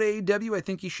see him go to AEW, I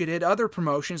think he should hit other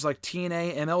promotions like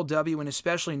TNA, MLW, and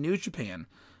especially New Japan.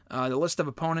 The list of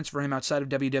opponents for him outside of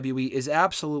WWE is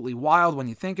absolutely wild when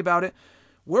you think about it.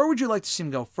 Where would you like to see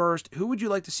him go first? Who would you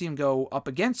like to see him go up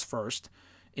against first?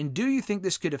 And do you think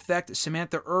this could affect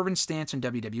Samantha Irvin's stance in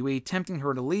WWE, tempting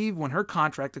her to leave when her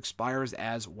contract expires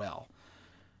as well?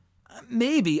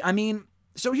 Maybe. I mean,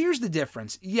 so here's the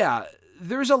difference. Yeah,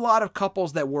 there's a lot of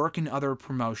couples that work in other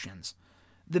promotions.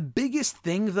 The biggest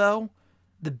thing, though,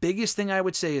 I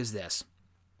would say is this.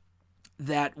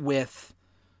 That with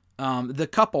the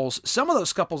couples, some of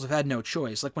those couples have had no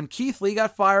choice. Like when Keith Lee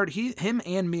got fired, him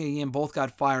and Mia Yim both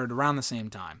got fired around the same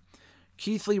time.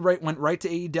 Keith Lee went right to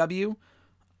AEW.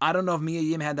 I don't know if Mia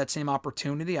Yim had that same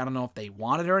opportunity. I don't know if they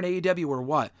wanted her in AEW or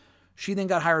what. She then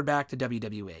got hired back to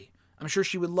WWE. I'm sure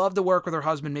she would love to work with her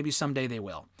husband. Maybe someday they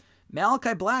will.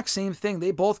 Malachi Black, same thing.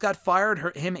 They both got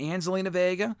fired, him and Zelina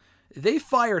Vega. They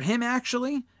fired him,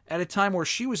 actually, at a time where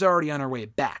she was already on her way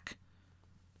back.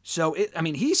 So,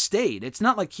 he stayed. It's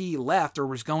not like he left or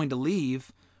was going to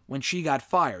leave when she got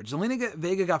fired. Zelina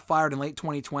Vega got fired in late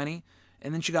 2020,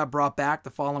 and then she got brought back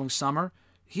the following summer.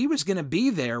 He was going to be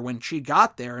there when she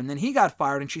got there, and then he got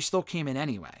fired, and she still came in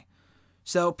anyway.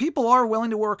 So, people are willing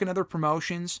to work in other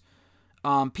promotions.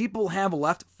 People have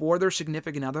left for their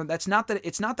significant other. It's not that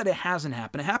it hasn't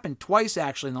happened. It happened twice,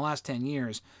 actually, in the last 10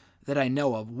 years that I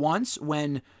know of. Once,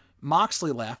 when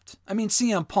Moxley left.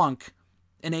 CM Punk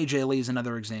and AJ Lee is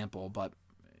another example, but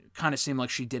it kind of seemed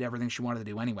like she did everything she wanted to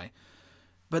do anyway.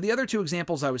 But the other two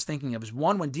examples I was thinking of is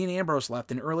one when Dean Ambrose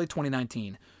left in early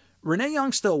 2019. Renee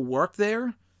Young still worked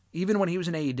there, even when he was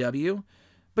in AEW,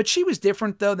 but she was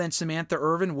different, though, than Samantha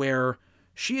Irvin, where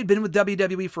she had been with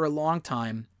WWE for a long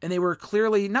time, and they were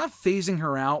clearly not phasing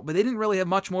her out, but they didn't really have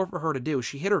much more for her to do.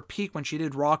 She hit her peak when she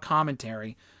did Raw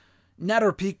commentary. Not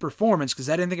her peak performance, because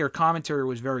I didn't think her commentary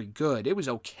was very good. It was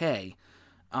okay.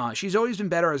 She's always been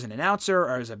better as an announcer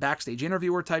or as a backstage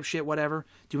interviewer type shit, whatever,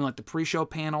 doing like the pre-show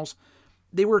panels.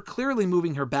 they were clearly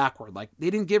moving her backward. Like, they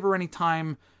didn't give her any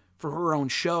time for her own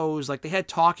shows. Like, they had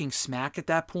Talking Smack at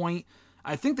that point.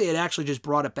 I think they had actually just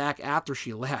brought it back after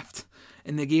she left,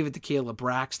 and they gave it to Kayla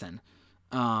Braxton.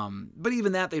 But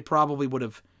even that, they probably would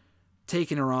have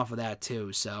taken her off of that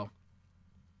too. So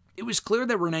it was clear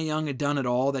that Renee Young had done it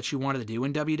all that she wanted to do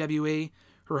in WWE.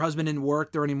 Her husband didn't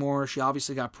work there anymore. She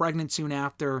obviously got pregnant soon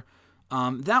after.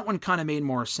 That one kind of made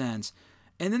more sense.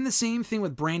 And then the same thing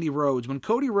with Brandy Rhodes. When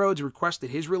Cody Rhodes requested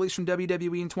his release from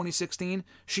WWE in 2016,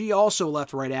 she also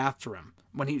left right after him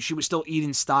when she was still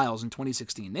Eden Styles in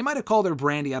 2016. They might have called her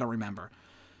Brandy, I don't remember.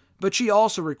 But she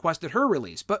also requested her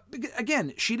release. But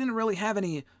again, she didn't really have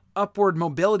any upward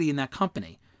mobility in that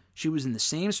company. She was in the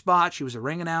same spot. She was a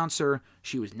ring announcer.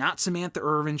 She was not Samantha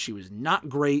Irvin. She was not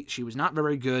great. She was not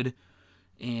very good.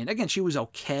 And again, she was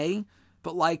okay.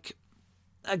 But like,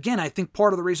 again, I think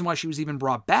part of the reason why she was even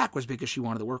brought back was because she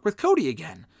wanted to work with Cody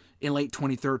again in late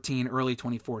 2013, early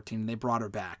 2014. And they brought her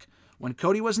back. When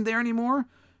Cody wasn't there anymore,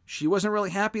 she wasn't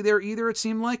really happy there either, it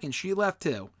seemed like, and she left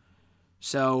too.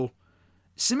 So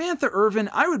Samantha Irvin,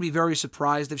 I would be very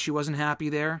surprised if she wasn't happy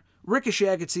there.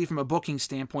 Ricochet, I could see from a booking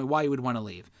standpoint why he would want to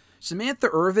leave. Samantha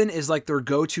Irvin is like their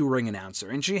go-to ring announcer,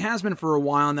 and she has been for a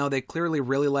while now. They clearly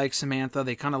really like Samantha.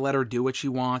 They kind of let her do what she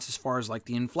wants as far as like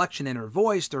the inflection in her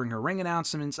voice during her ring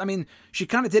announcements. I mean, she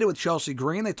kind of did it with Chelsea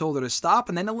Green. They told her to stop,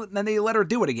 and then they let her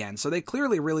do it again. So they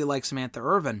clearly really like Samantha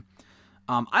Irvin.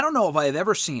 I don't know if I have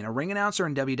ever seen a ring announcer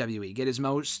in WWE get as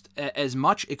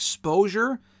much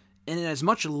exposure and as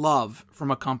much love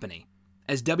from a company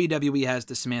as WWE has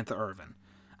to Samantha Irvin.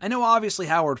 I know obviously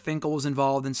Howard Finkel was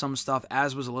involved in some stuff,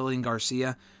 as was Lillian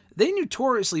Garcia. They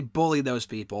notoriously bullied those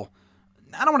people.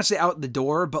 I don't want to say out the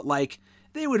door, but like,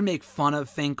 they would make fun of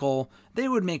Finkel. They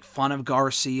would make fun of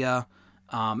Garcia.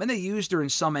 And they used her in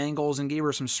some angles and gave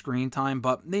her some screen time,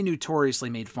 but they notoriously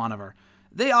made fun of her.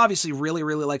 They obviously really,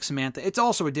 really like Samantha. It's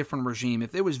also a different regime.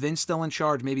 If it was Vince still in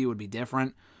charge, maybe it would be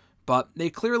different. But they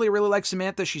clearly really like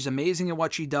Samantha. She's amazing at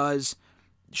what she does.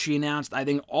 She announced, I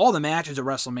think, all the matches at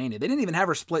WrestleMania. They didn't even have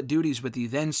her split duties with the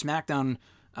then SmackDown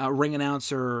ring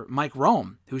announcer Mike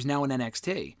Rome, who's now in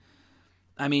NXT.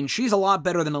 I mean, she's a lot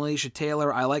better than Alicia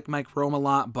Taylor. I like Mike Rome a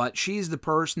lot, but she's the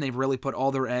person they've really put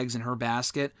all their eggs in her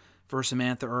basket for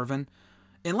Samantha Irvin.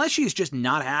 Unless she's just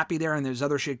not happy there and there's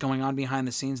other shit going on behind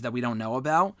the scenes that we don't know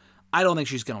about, I don't think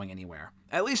she's going anywhere.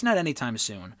 At least not anytime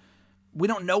soon. We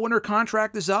don't know when her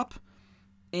contract is up.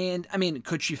 And, I mean,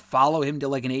 could she follow him to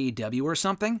like an AEW or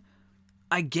something?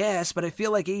 I guess, but I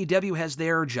feel like AEW has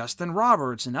their Justin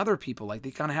Roberts and other people. Like,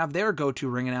 they kind of have their go-to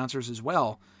ring announcers as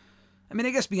well. I mean,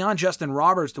 I guess beyond Justin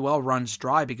Roberts, the well runs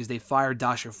dry because they fired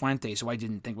Dasha Fuentes, who I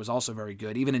didn't think was also very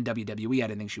good. Even in WWE, I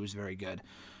didn't think she was very good.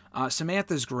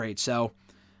 Samantha's great, so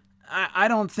I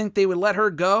don't think they would let her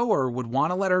go or would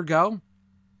want to let her go.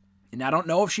 And I don't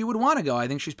know if she would want to go. I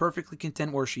think she's perfectly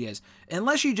content where she is.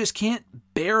 Unless she just can't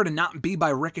bear to not be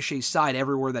by Ricochet's side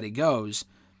everywhere that he goes,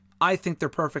 I think they're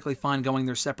perfectly fine going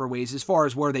their separate ways as far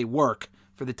as where they work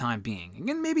for the time being.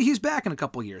 And maybe he's back in a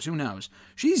couple years. Who knows?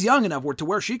 She's young enough to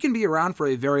where she can be around for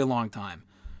a very long time.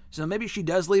 So maybe she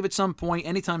does leave at some point.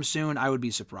 Anytime soon, I would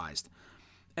be surprised.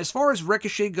 As far as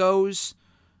Ricochet goes,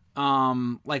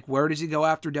 like, where does he go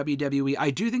after WWE? I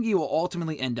do think he will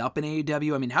ultimately end up in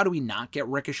AEW. I mean, how do we not get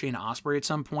Ricochet and Ospreay at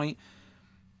some point?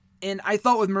 And I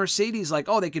thought with Mercedes, like,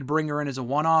 oh, they could bring her in as a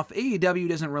one-off. AEW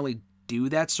doesn't really do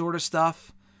that sort of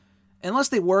stuff. Unless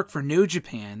they work for New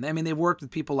Japan. I mean, they've worked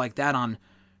with people like that on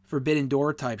Forbidden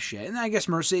Door type shit. And I guess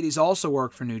Mercedes also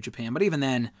worked for New Japan. But even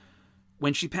then,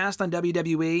 when she passed on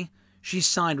WWE, she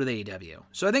signed with AEW.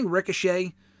 So I think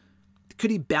Ricochet, could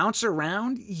he bounce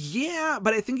around? Yeah,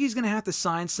 but I think he's going to have to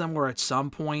sign somewhere at some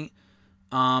point.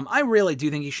 I really do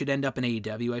think he should end up in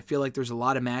AEW. I feel like there's a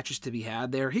lot of matches to be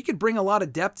had there. He could bring a lot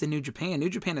of depth to New Japan.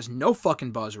 New Japan has no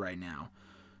fucking buzz right now.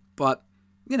 But,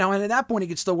 you know, and at that point he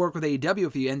could still work with AEW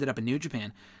if he ended up in New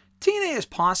Japan. TNA is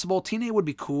possible. TNA would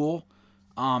be cool.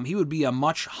 He would be a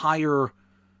much higher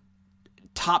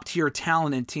top-tier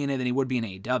talent in TNA than he would be in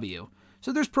AEW.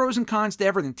 So there's pros and cons to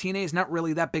everything. TNA is not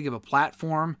really that big of a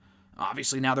platform.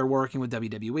 Obviously, now they're working with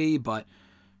WWE, but,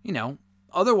 you know,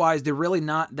 otherwise, they're really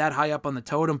not that high up on the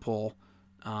totem pole.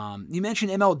 You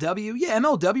mentioned MLW. Yeah,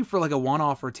 MLW for like a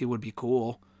one-off or two would be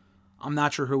cool. I'm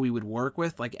not sure who we would work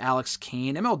with, like Alex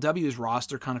Kane. MLW's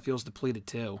roster kind of feels depleted,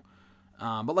 too.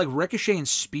 But like Ricochet and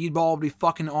Speedball would be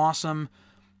fucking awesome.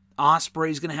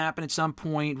 Ospreay's going to happen at some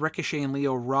point. Ricochet and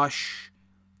Lio Rush.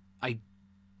 I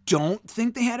don't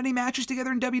think they had any matches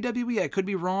together in WWE. I could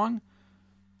be wrong.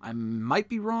 I might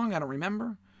be wrong. I don't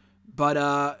remember. But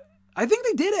I think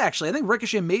they did, actually. I think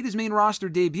Ricochet made his main roster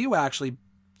debut, actually,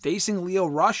 facing Lio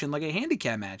Rush in like a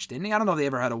handicap match, didn't he? I don't know if they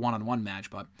ever had a one-on-one match,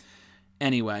 but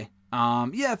anyway.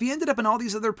 Yeah, if he ended up in all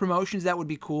these other promotions, that would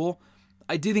be cool.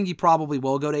 I do think he probably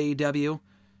will go to AEW,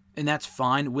 and that's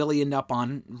fine. Will he end up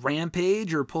on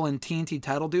Rampage or pulling TNT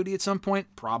title duty at some point?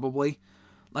 Probably.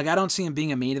 Like, I don't see him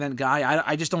being a main event guy.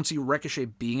 I just don't see Ricochet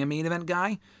being a main event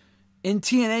guy. In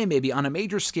TNA, maybe. On a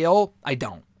major scale, I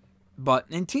don't. But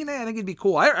in TNA, I think it'd be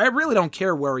cool. I really don't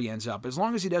care where he ends up. As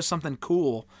long as he does something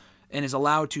cool and is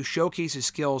allowed to showcase his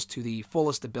skills to the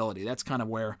fullest ability. That's kind of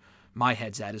where my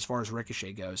head's at as far as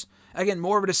Ricochet goes. Again,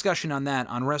 more of a discussion on that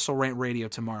on WrestleRant Radio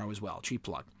tomorrow as well. Cheap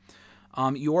plug.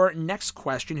 Your next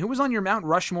question, who was on your Mount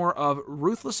Rushmore of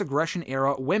Ruthless Aggression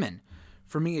era women?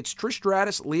 For me, it's Trish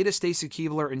Stratus, Lita, Stacy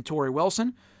Keibler, and Tori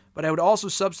Wilson, but I would also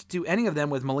substitute any of them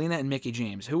with Melina and Mickie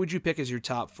James. Who would you pick as your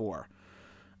top 4?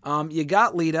 You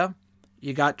got Lita,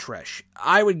 you got Trish.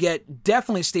 I would get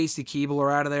definitely Stacy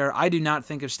Keibler out of there. I do not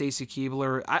think of Stacy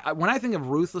Keibler. When I think of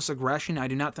Ruthless Aggression, I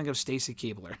do not think of Stacy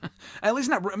Keibler. At least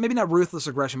maybe not Ruthless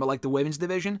Aggression, but like the women's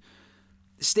division.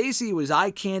 Stacy was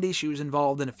eye candy. She was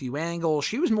involved in a few angles.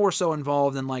 She was more so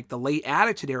involved in like the late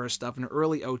Attitude Era stuff in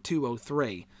early 02,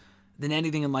 03 than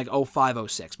anything in like 05,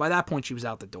 06. By that point, she was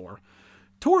out the door.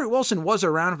 Tori Wilson was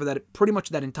around for that pretty much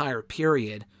that entire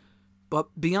period.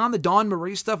 But beyond the Dawn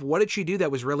Marie stuff, what did she do that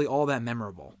was really all that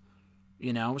memorable?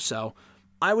 You know, so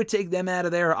I would take them out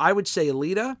of there. I would say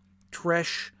Lita,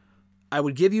 Trish. I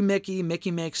would give you Mickie.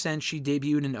 Mickie makes sense. She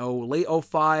debuted in late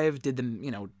 05, did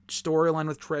the storyline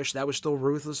with Trish. That was still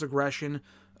Ruthless Aggression.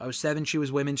 07, she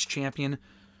was women's champion.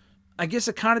 I guess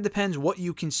it kind of depends what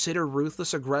you consider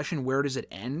Ruthless Aggression. Where does it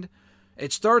end?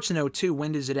 It starts in 02.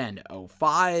 When does it end?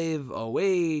 05,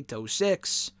 08,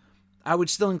 06. I would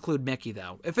still include Mickie,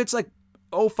 though. If it's like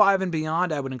 05 and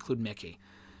beyond, I would include Mickie.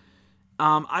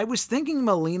 I was thinking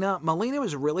Melina. Melina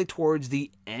was really towards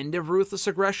the end of Ruthless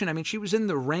Aggression. I mean, she was in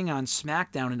the ring on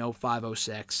SmackDown in 05,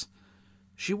 06.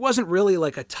 She wasn't really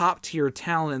like a top-tier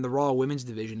talent in the Raw Women's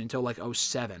Division until like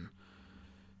 07.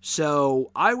 So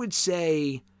I would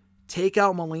say take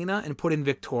out Melina and put in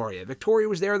Victoria. Victoria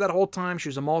was there that whole time. She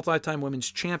was a multi-time women's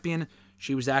champion.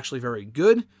 She was actually very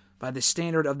good by the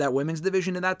standard of that women's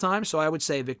division at that time. So I would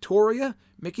say Victoria,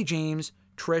 Mickie James,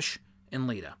 Trish, and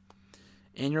Lita.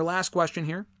 And your last question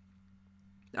here.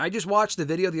 I just watched the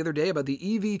video the other day about the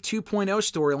EV 2.0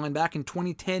 storyline back in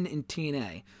 2010 in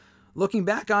TNA. Looking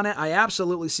back on it, I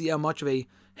absolutely see how much of a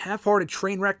half-hearted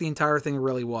train wreck the entire thing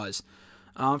really was.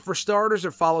 For starters,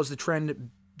 it follows the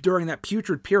trend during that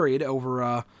putrid period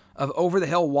of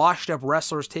over-the-hill, washed-up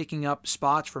wrestlers taking up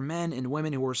spots for men and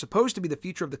women who were supposed to be the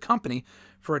future of the company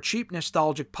for a cheap,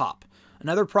 nostalgic pop.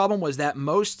 Another problem was that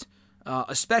most,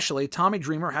 especially Tommy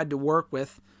Dreamer, had to work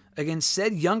with against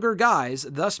said younger guys,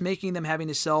 thus making them having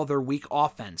to sell their weak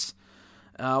offense.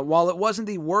 While it wasn't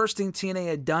the worst thing TNA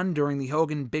had done during the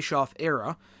Hogan-Bischoff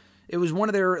era, it was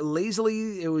one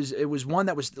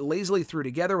that was lazily threw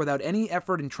together without any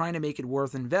effort in trying to make it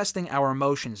worth investing our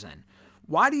emotions in.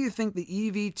 Why do you think the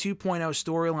EV 2.0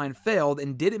 storyline failed,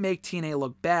 and did it make TNA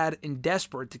look bad and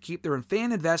desperate to keep their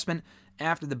fan investment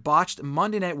after the botched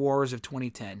Monday Night Wars of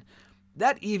 2010?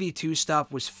 That EV2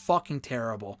 stuff was fucking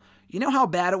terrible. You know how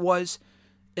bad it was?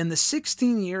 In the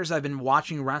 16 years I've been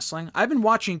watching wrestling, I've been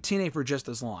watching TNA for just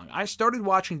as long. I started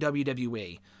watching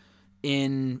WWE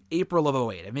in April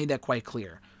of 08. I made that quite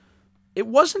clear. It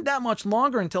wasn't that much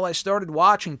longer until I started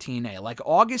watching TNA. Like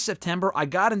August, September, I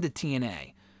got into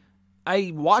TNA.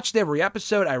 I watched every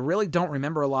episode. I really don't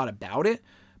remember a lot about it,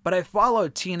 but I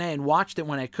followed TNA and watched it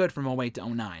when I could from 08 to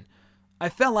 09. I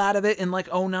fell out of it in like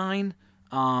 09.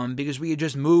 Because we had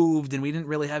just moved and we didn't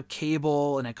really have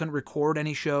cable and I couldn't record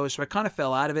any shows, so I kind of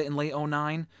fell out of it in late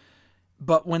 09.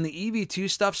 But when the EV2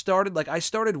 stuff started, like I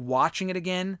started watching it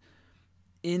again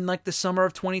in like the summer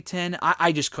of 2010.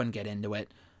 I just couldn't get into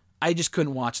it. I just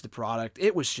couldn't watch the product.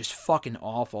 It was just fucking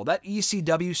awful. That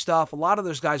ECW stuff, a lot of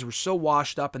those guys were so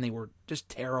washed up and they were just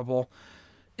terrible.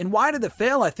 And why did it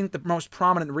fail? I think the most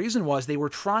prominent reason was they were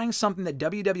trying something that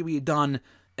WWE had done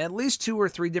at least 2 or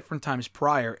 3 different times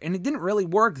prior, and it didn't really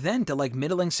work then to like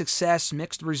middling success,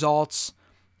 mixed results,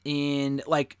 and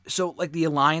so the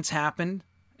Alliance happened,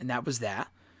 and that was that.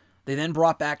 They then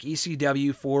brought back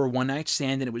ECW for One Night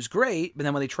Stand, and it was great, but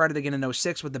then when they tried it again in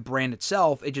 06 with the brand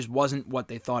itself, it just wasn't what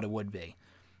they thought it would be.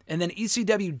 And then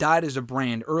ECW died as a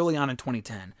brand early on in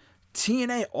 2010.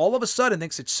 TNA all of a sudden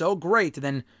thinks it's so great to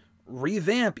then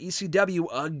revamp ECW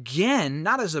again,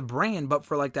 not as a brand, but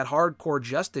for like that Hardcore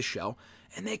Justice show.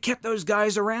 And they kept those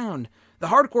guys around. The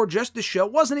Hardcore Justice show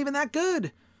wasn't even that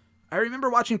good. I remember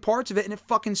watching parts of it and it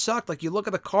fucking sucked. Like you look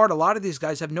at the card, a lot of these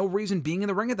guys have no reason being in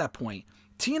the ring at that point.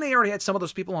 TNA already had some of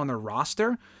those people on their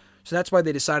roster. So that's why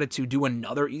they decided to do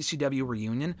another ECW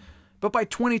reunion. But by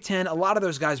 2010, a lot of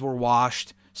those guys were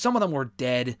washed. Some of them were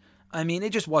dead. I mean,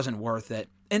 it just wasn't worth it.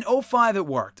 In 2005, it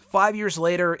worked. 5 years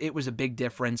later, it was a big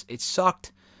difference. It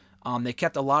sucked. They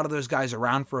kept a lot of those guys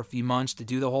around for a few months to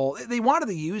do the whole... They wanted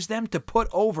to use them to put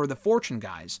over the Fortune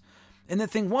guys. And the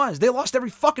thing was, they lost every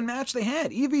fucking match they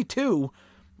had. EV2,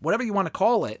 whatever you want to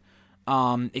call it,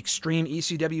 Extreme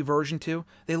ECW version 2,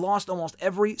 they lost almost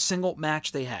every single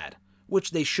match they had.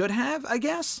 Which they should have, I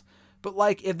guess. But,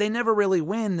 like, if they never really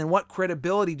win, then what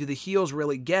credibility do the heels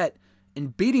really get in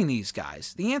beating these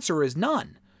guys? The answer is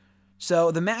none.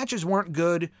 So, the matches weren't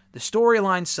good. The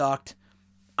storyline sucked.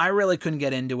 I really couldn't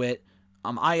get into it.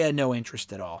 I had no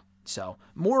interest at all. So,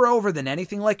 moreover than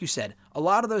anything, like you said, a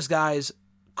lot of those guys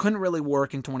couldn't really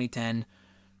work in 2010.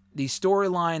 The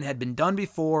storyline had been done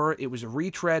before. It was a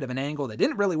retread of an angle that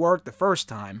didn't really work the first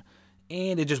time,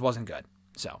 and it just wasn't good.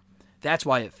 So, that's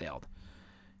why it failed.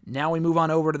 Now we move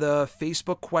on over to the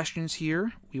Facebook questions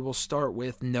here. We will start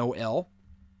with Noel.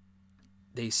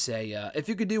 They say, if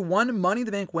you could do one Money in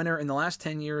the Bank winner in the last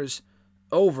 10 years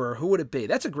over, who would it be?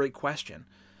 That's a great question.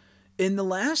 In the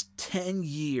last 10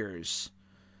 years,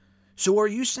 so are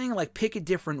you saying, like, pick a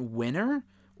different winner?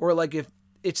 Or, like, if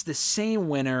it's the same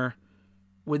winner,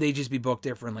 would they just be booked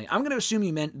differently? I'm going to assume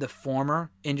you meant the former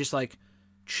and just, like,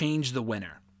 change the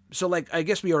winner. So, like, I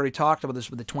guess we already talked about this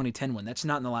with the 2010 win. That's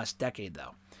not in the last decade,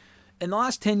 though. In the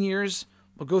last 10 years,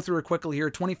 we'll go through it quickly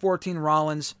here. 2014,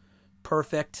 Rollins,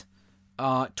 perfect.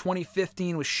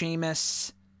 2015 was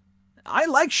Sheamus. I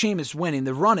like Sheamus winning.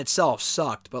 The run itself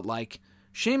sucked, but, like,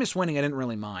 Sheamus winning, I didn't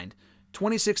really mind.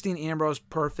 2016, Ambrose,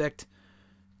 perfect.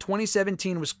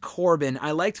 2017 was Corbin.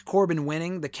 I liked Corbin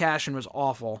winning. The cash-in was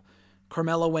awful.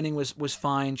 Carmella winning was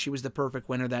fine. She was the perfect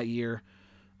winner that year.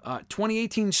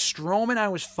 2018, Strowman I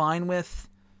was fine with.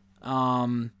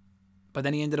 But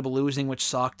then he ended up losing, which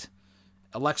sucked.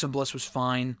 Alexa Bliss was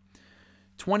fine.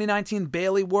 2019,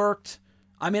 Bayley worked.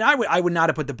 I mean, I would not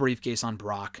have put the briefcase on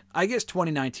Brock. I guess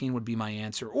 2019 would be my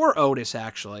answer. Or Otis,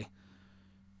 actually.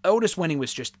 Otis winning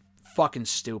was just fucking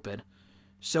stupid.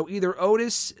 So either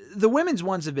Otis... The women's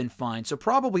ones have been fine. So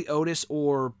probably Otis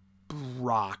or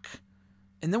Brock.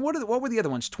 And then what were the other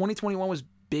ones? 2021 was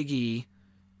Big E.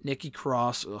 Nikki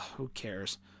Cross. Ugh, who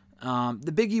cares?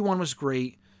 The Big E one was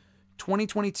great.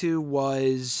 2022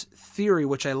 was Theory,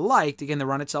 which I liked. Again, the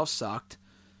run itself sucked.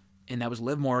 And that was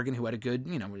Liv Morgan, who had a good,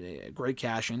 a great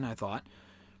cash-in, I thought.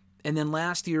 And then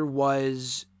last year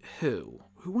was who?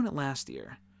 Who won it last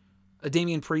year?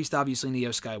 Damian Priest, obviously, and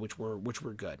Io Sky, which were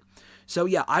good. So,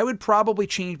 yeah, I would probably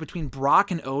change between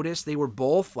Brock and Otis. They were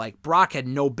both, like, Brock had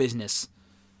no business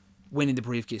winning the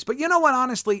briefcase. But you know what,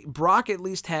 honestly? Brock at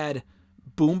least had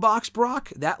Boombox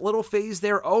Brock, that little phase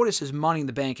there. Otis's Money in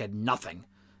the Bank had nothing.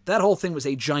 That whole thing was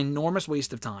a ginormous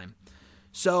waste of time.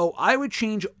 So I would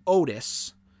change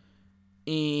Otis,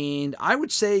 and I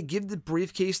would say give the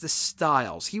briefcase to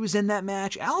Styles. He was in that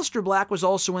match. Aleister Black was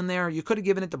also in there. You could have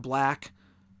given it to Black.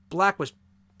 Black was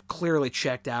clearly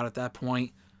checked out at that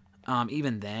point.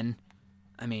 Even then,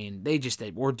 I mean, they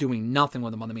were doing nothing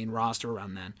with him on the main roster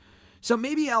around then. So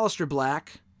maybe Aleister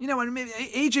Black. And maybe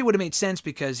AJ would have made sense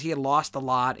because he had lost a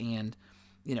lot, and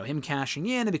him cashing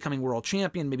in and becoming world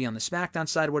champion, maybe on the SmackDown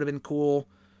side would have been cool.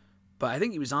 But I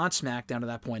think he was on SmackDown at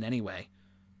that point anyway.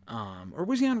 Or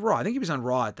was he on Raw? I think he was on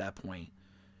Raw at that point.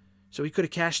 So he could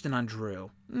have cashed in on Drew.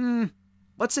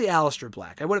 Let's say Aleister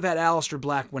Black. I would have had Aleister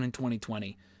Black win in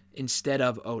 2020 instead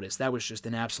of Otis. That was just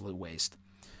an absolute waste.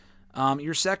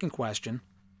 Your second question.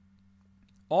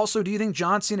 Also, do you think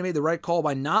John Cena made the right call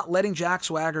by not letting Jack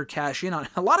Swagger cash in on...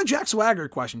 A lot of Jack Swagger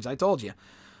questions, I told you.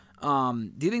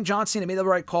 Do you think John Cena made the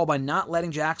right call by not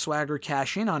letting Jack Swagger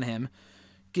cash in on him,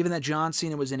 given that John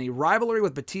Cena was in a rivalry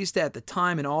with Batista at the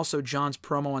time, and also John's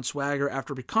promo on Swagger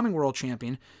after becoming world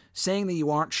champion, saying that you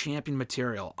aren't champion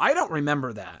material? I don't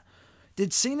remember that.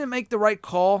 Did Cena make the right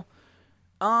call?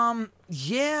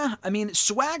 Yeah. I mean,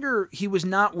 Swagger, he was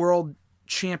not world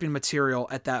champion material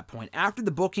at that point. After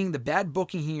the booking, the bad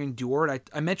booking he endured,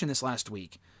 I mentioned this last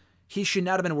week, he should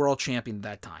not have been world champion at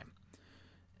that time.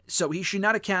 So he should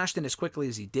not have cashed in as quickly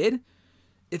as he did.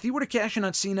 If he were to cash in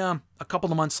on Cena a couple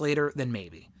of months later, then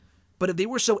maybe. But if they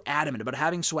were so adamant about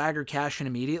having Swagger cash in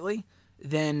immediately,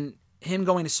 then him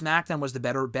going to SmackDown was the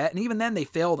better bet. And even then, they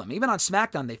failed him. Even on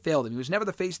SmackDown, they failed him. He was never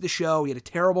the face of the show. He had a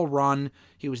terrible run.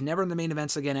 He was never in the main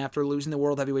events again after losing the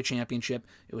World Heavyweight Championship.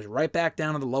 It was right back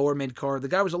down to the lower mid-card. The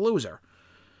guy was a loser.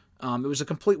 It was a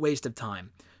complete waste of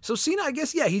time. So Cena, I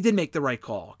guess, yeah, he did make the right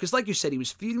call. Because like you said, he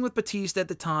was feuding with Batista at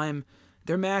the time.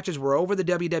 Their matches were over the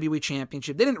WWE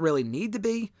Championship. They didn't really need to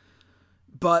be.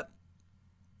 But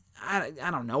I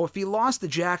don't know, if he lost to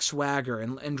Jack Swagger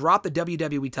and dropped the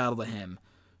WWE title to him,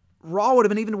 Raw would have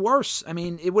been even worse. I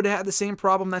mean, it would have had the same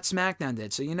problem that SmackDown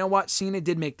did. So you know what? Cena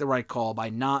did make the right call by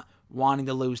not wanting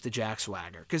to lose to Jack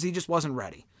Swagger because he just wasn't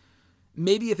ready.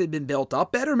 Maybe if it had been built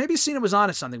up better, maybe Cena was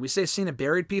onto something. We say Cena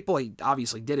buried people. He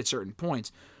obviously did at certain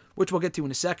points, which we'll get to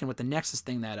in a second with the Nexus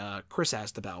thing that Chris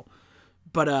asked about.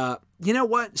 But you know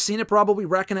what? Cena probably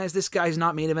recognized this guy's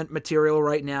not main event material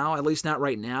right now, at least not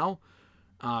right now.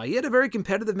 He had a very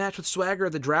competitive match with Swagger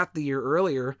at the draft the year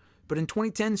earlier, but in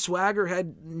 2010, Swagger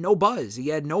had no buzz. He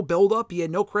had no build-up. He had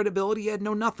no credibility. He had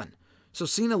no nothing. So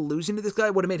Cena losing to this guy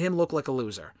would have made him look like a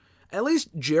loser. At least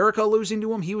Jericho losing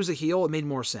to him, he was a heel. It made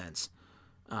more sense.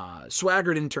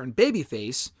 Swagger didn't turn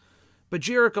babyface, but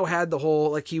Jericho had the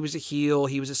whole, like, he was a heel.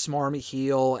 He was a smarmy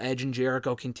heel. Edge and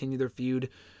Jericho continued their feud,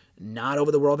 not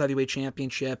over the World Heavyweight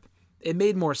Championship. It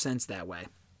made more sense that way.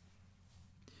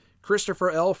 Christopher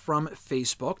L. from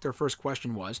Facebook, their first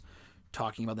question was,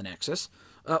 talking about the Nexus,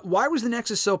 why was the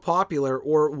Nexus so popular,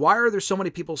 or why are there so many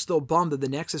people still bummed that the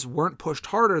Nexus weren't pushed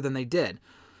harder than they did?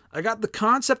 I got the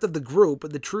concept of the group,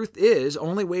 but the truth is,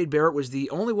 only Wade Barrett was the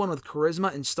only one with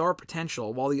charisma and star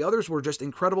potential, while the others were just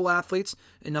incredible athletes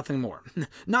and nothing more.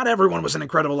 Not everyone was an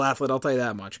incredible athlete, I'll tell you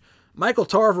that much. Michael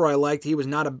Tarver I liked, he was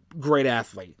not a great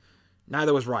athlete.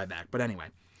 Neither was Ryback, but anyway.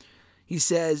 He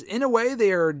says, in a way,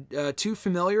 they are too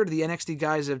familiar to the NXT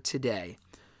guys of today.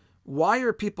 Why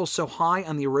are people so high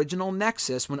on the original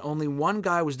Nexus when only one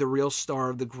guy was the real star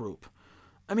of the group?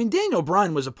 I mean, Daniel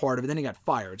Bryan was a part of it, then he got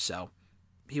fired, so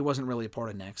he wasn't really a part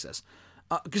of Nexus.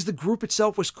 Because the group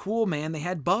itself was cool, man. They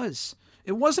had buzz.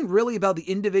 It wasn't really about the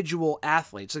individual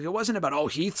athletes. Like, it wasn't about, oh,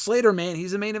 Heath Slater, man,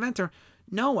 he's a main eventer.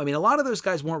 No, I mean, a lot of those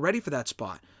guys weren't ready for that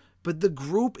spot. But the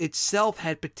group itself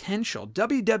had potential.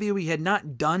 WWE had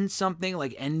not done something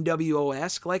like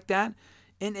NWO-esque like that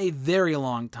in a very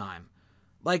long time.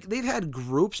 Like, they've had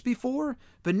groups before,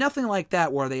 but nothing like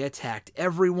that where they attacked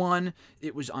everyone.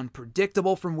 It was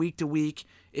unpredictable from week to week.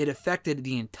 It affected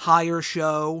the entire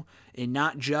show and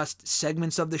not just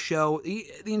segments of the show.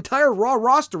 The entire Raw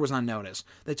roster was on notice.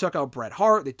 They took out Bret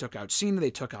Hart. They took out Cena.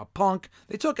 They took out Punk.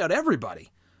 They took out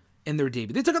everybody in their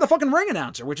debut. They took out the fucking ring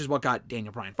announcer, which is what got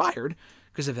Daniel Bryan fired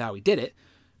because of how he did it.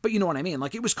 But you know what I mean?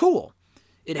 Like, it was cool.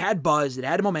 It had buzz. It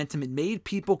had momentum. It made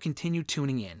people continue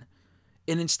tuning in.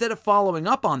 And instead of following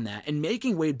up on that and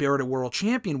making Wade Barrett a world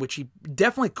champion, which he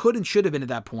definitely could and should have been at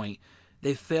that point,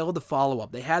 they failed to follow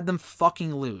up. They had them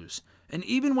fucking lose. And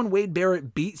even when Wade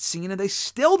Barrett beat Cena, they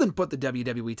still didn't put the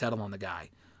WWE title on the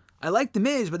guy. I like The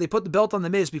Miz, but they put the belt on The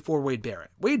Miz before Wade Barrett.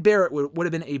 Wade Barrett would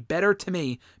have been a better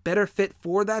fit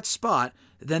for that spot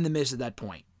than The Miz at that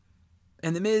point.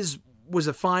 And The Miz was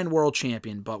a fine world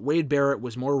champion, but Wade Barrett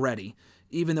was more ready,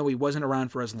 even though he wasn't around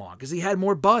for as long, because he had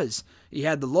more buzz. He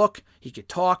had the look, he could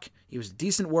talk, he was a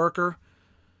decent worker.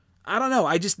 I don't know,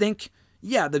 I just think,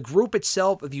 yeah, the group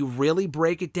itself, if you really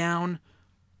break it down,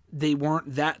 they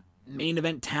weren't that main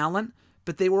event talent,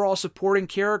 but they were all supporting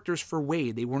characters for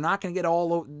Wade. They were not going to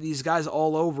get these guys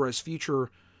all over as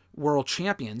future world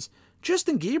champions.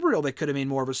 Justin Gabriel, they could have made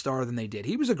more of a star than they did.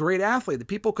 He was a great athlete. The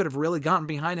people could have really gotten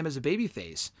behind him as a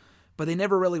babyface, but they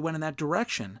never really went in that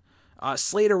direction.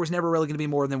 Slater was never really going to be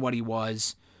more than what he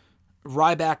was.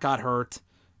 Ryback got hurt.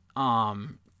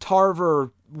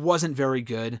 Tarver wasn't very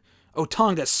good.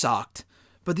 Otunga sucked.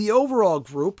 But the overall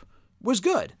group was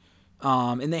good.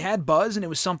 And they had buzz, and it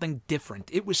was something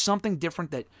different. It was something different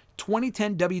that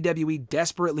 2010 WWE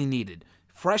desperately needed.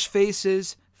 Fresh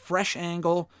faces, fresh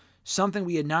angle, something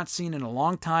we had not seen in a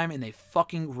long time, and they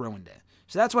fucking ruined it.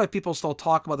 So that's why people still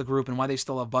talk about the group and why they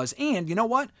still have buzz. And you know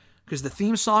what? Because the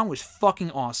theme song was fucking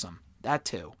awesome. That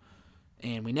too.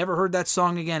 And we never heard that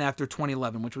song again after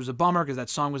 2011, which was a bummer because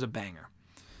that song was a banger.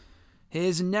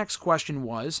 His next question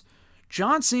was,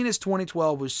 John Cena's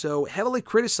 2012 was so heavily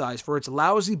criticized for its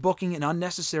lousy booking and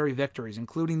unnecessary victories,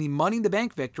 including the Money in the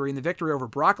Bank victory and the victory over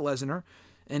Brock Lesnar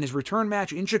and his return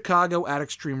match in Chicago at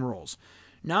Extreme Rules.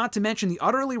 Not to mention the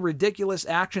utterly ridiculous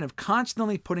action of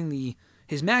constantly putting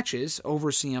his matches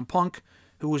over CM Punk,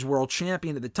 who was world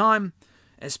champion at the time,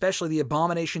 especially the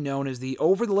abomination known as the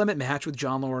over-the-limit match with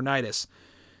John Laurinaitis.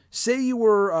 Say you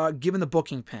were given the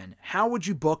booking pen. How would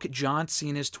you book John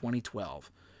Cena's 2012?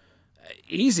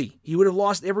 Easy. He would have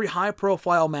lost every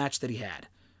high-profile match that he had.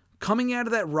 Coming out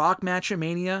of that Rock match at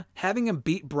Mania, having him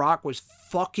beat Brock was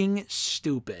fucking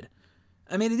stupid.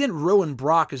 I mean, it didn't ruin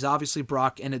Brock, because obviously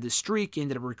Brock ended the streak,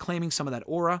 ended up reclaiming some of that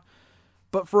aura.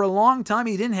 But for a long time,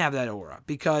 he didn't have that aura,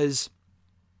 because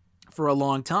for a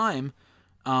long time,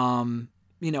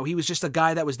 he was just a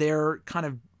guy that was there kind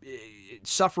of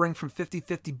suffering from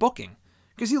 50-50 booking.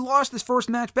 because he lost his first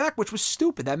match back, which was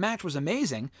stupid. That match was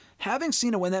amazing. Having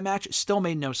Cena win that match still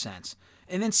made no sense.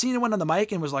 And then Cena went on the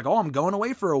mic and was like, oh, I'm going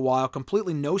away for a while,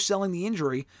 completely no-selling the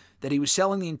injury that he was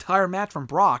selling the entire match from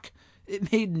Brock.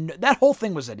 That whole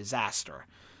thing was a disaster.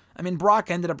 I mean,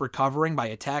 Brock ended up recovering by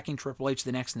attacking Triple H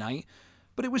the next night,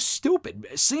 but it was stupid.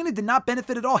 Cena did not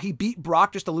benefit at all. He beat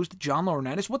Brock just to lose to John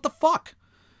Laurinaitis. What the fuck?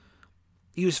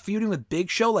 He was feuding with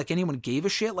Big Show like anyone gave a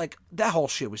shit. Like, that whole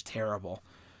shit was terrible.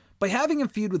 By having him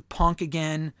feud with Punk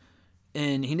again,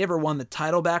 and he never won the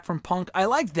title back from Punk, I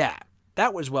like that.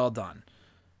 That was well done.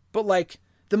 But, like,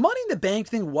 the Money in the Bank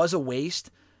thing was a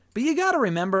waste. But you gotta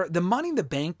remember, the Money in the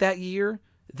Bank that year,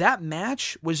 that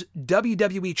match was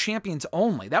WWE champions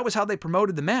only. That was how they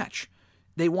promoted the match.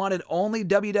 They wanted only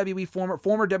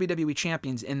former WWE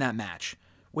champions in that match,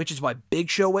 which is why Big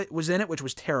Show was in it, which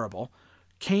was terrible.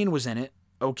 Kane was in it,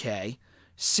 okay.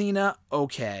 Cena,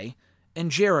 okay. And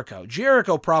Jericho.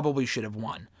 Jericho probably should have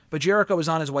won, but Jericho was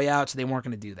on his way out, so they weren't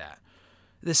going to do that.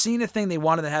 The Cena thing, they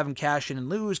wanted to have him cash in and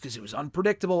lose because it was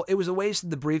unpredictable. It was a waste of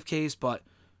the briefcase, but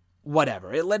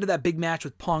whatever. It led to that big match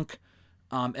with Punk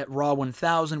at Raw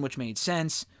 1000, which made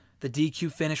sense. The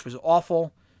DQ finish was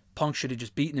awful. Punk should have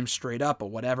just beaten him straight up, but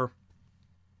whatever.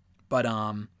 But,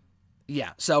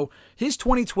 yeah. So, his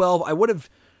 2012, I would have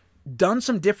done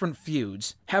some different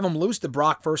feuds. Have him lose to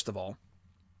Brock, first of all.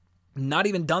 Not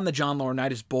even done the John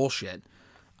Laurinaitis bullshit.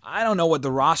 I don't know what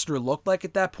the roster looked like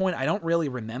at that point. I don't really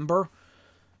remember.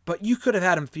 But you could have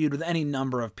had him feud with any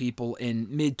number of people in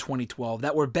mid-2012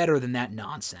 that were better than that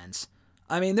nonsense.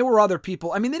 I mean, there were other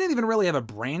people. I mean, they didn't even really have a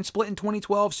brand split in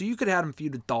 2012, so you could have had him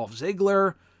feud with Dolph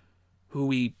Ziggler,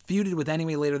 who he feuded with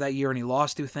anyway later that year and he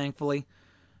lost to, thankfully.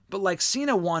 But, like,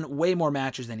 Cena won way more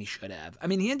matches than he should have. I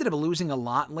mean, he ended up losing a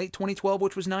lot in late 2012,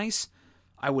 which was nice.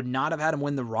 I would not have had him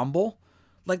win the Rumble.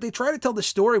 Like, they try to tell the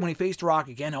story when he faced Rock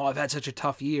again, oh, I've had such a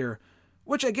tough year,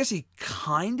 which I guess he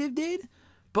kind of did.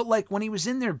 But, like, when he was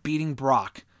in there beating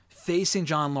Brock, facing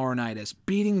John Laurinaitis,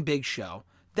 beating Big Show,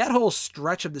 that whole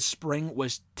stretch of the spring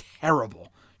was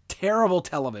terrible. Terrible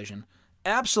television.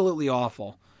 Absolutely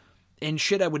awful. And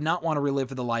shit I would not want to relive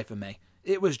for the life of me.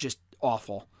 It was just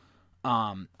awful.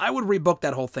 I would rebook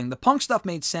that whole thing. The Punk stuff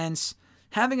made sense.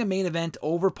 Having a main event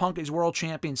over Punk as world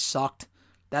champion sucked.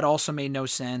 That also made no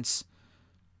sense.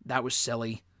 That was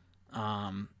silly.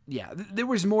 Yeah, there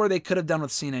was more they could have done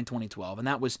with Cena in 2012, and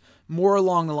that was more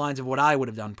along the lines of what I would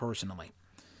have done personally.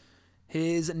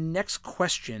 His next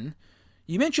question.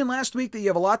 You mentioned last week that you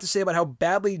have a lot to say about how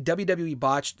badly WWE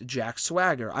botched Jack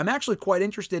Swagger. I'm actually quite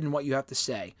interested in what you have to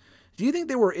say. Do you think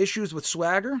there were issues with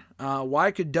Swagger?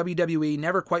 Why could WWE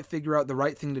never quite figure out the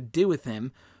right thing to do with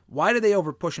him? Why did they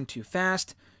overpush him too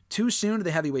fast, too soon to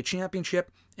the Heavyweight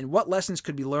Championship? And what lessons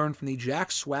could be learned from the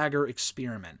Jack Swagger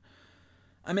experiment?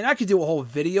 I mean, I could do a whole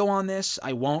video on this.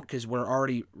 I won't because we're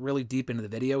already really deep into the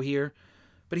video here.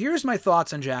 But here's my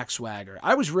thoughts on Jack Swagger.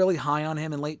 I was really high on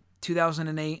him in late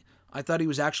 2008. I thought he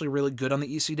was actually really good on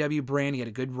the ECW brand. He had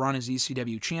a good run as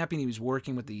ECW champion. He was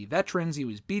working with the veterans. He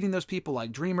was beating those people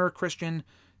like Dreamer, Christian,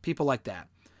 people like that.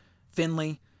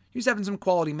 Finley. He was having some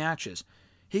quality matches.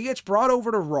 He gets brought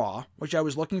over to Raw, which I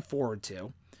was looking forward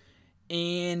to.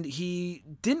 And he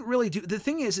didn't really do... The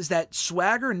thing is that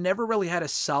Swagger never really had a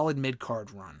solid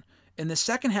mid-card run. In the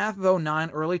second half of 2009,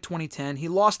 early 2010, he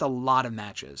lost a lot of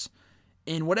matches.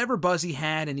 In whatever buzz he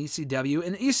had in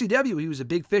ECW, he was a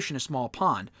big fish in a small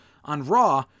pond. On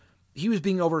Raw, he was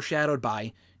being overshadowed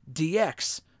by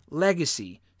DX,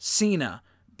 Legacy, Cena,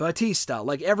 Batista,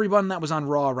 like everyone that was on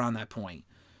Raw around that point.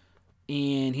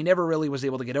 And he never really was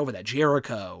able to get over that.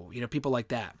 Jericho, people like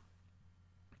that.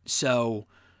 So...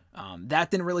 that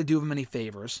didn't really do him any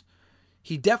favors.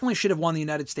 He definitely should have won the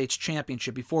United States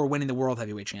Championship before winning the World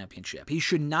Heavyweight Championship. He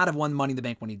should not have won Money in the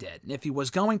Bank when he did. And if he was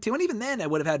going to, and even then I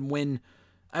would have had him win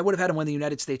the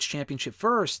United States Championship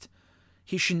first.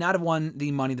 He should not have won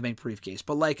the Money in the Bank briefcase.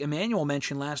 But like Emmanuel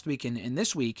mentioned last week and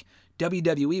this week,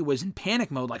 WWE was in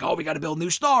panic mode, like, oh, we got to build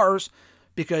new stars,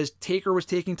 because Taker was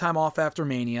taking time off after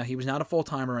Mania. He was not a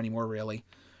full-timer anymore, really.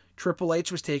 Triple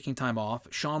H was taking time off.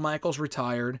 Shawn Michaels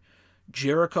retired.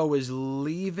 Jericho was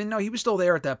leaving. No, he was still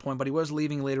there at that point, but he was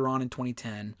leaving later on in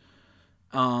 2010.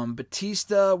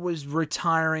 Batista was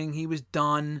retiring. He was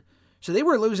done. So they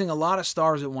were losing a lot of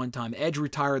stars at one time. Edge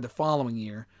retired the following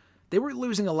year. They were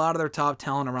losing a lot of their top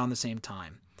talent around the same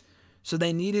time. So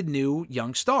they needed new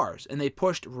young stars, and they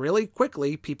pushed really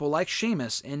quickly people like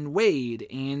Sheamus and Wade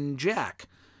and Jack.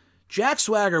 Jack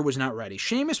Swagger was not ready.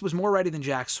 Sheamus was more ready than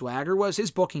Jack Swagger was.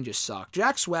 His booking just sucked.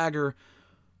 Jack Swagger,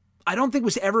 I don't think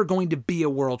was ever going to be a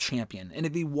world champion. And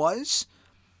if he was,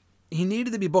 he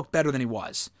needed to be booked better than he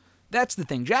was. That's the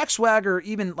thing. Jack Swagger,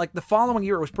 even like the following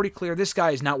year, it was pretty clear this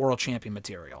guy is not world champion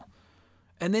material.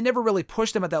 And they never really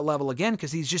pushed him at that level again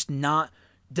because he's just not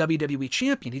WWE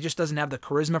champion. He just doesn't have the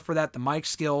charisma for that, the mic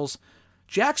skills.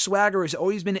 Jack Swagger has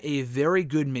always been a very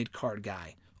good mid-card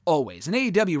guy. Always. In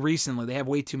AEW recently, they have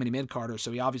way too many mid-carders,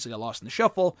 so he obviously got lost in the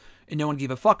shuffle, and no one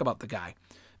gave a fuck about the guy.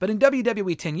 But in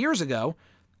WWE 10 years ago,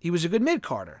 he was a good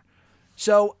mid-carder.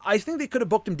 So I think they could have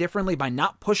booked him differently by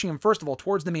not pushing him, first of all,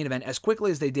 towards the main event as quickly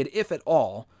as they did, if at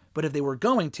all. But if they were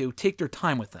going to, take their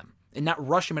time with him and not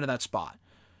rush him into that spot.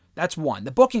 That's one.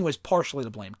 The booking was partially to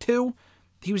blame. Two,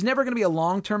 he was never going to be a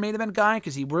long-term main event guy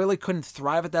because he really couldn't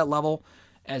thrive at that level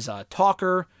as a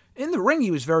talker. In the ring,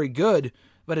 he was very good,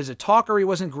 but as a talker, he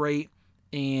wasn't great,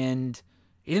 and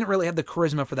he didn't really have the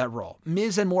charisma for that role.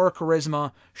 Miz had more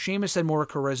charisma. Sheamus had more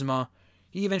charisma.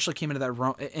 He eventually came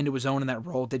into his own in that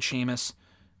role, did Sheamus.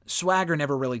 Swagger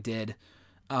never really did.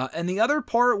 And the other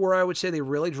part where I would say they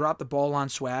really dropped the ball on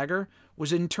Swagger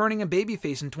was in turning him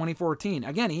babyface in 2014.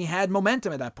 Again, he had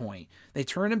momentum at that point. They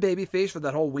turned him babyface for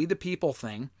that whole We the People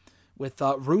thing with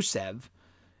Rusev,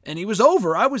 and he was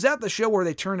over. I was at the show where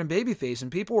they turned him babyface,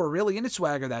 and people were really into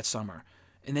Swagger that summer.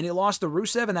 And then he lost to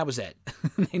Rusev, and that was it.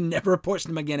 They never pushed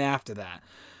him again after that.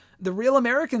 The Real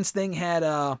Americans thing had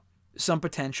some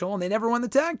potential, and they never won the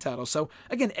tag title. So,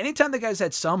 again, anytime the guys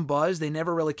had some buzz, they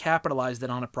never really capitalized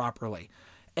on it properly.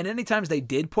 And any times they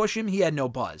did push him, he had no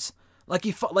buzz.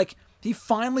 He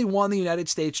finally won the United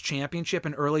States Championship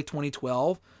in early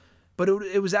 2012, but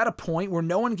it was at a point where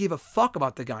no one gave a fuck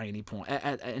about the guy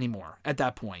anymore at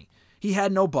that point. He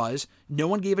had no buzz. No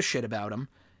one gave a shit about him.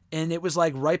 And it was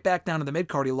like right back down to the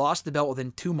mid-card. He lost the belt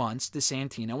within 2 months to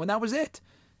Santino, and that was it.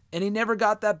 And he never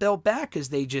got that belt back because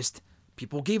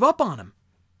people gave up on him.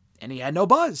 And he had no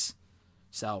buzz.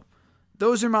 So,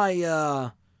 those are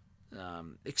my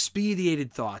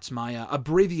expedited thoughts, my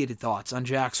abbreviated thoughts on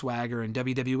Jack Swagger and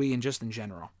WWE and just in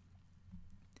general.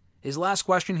 His last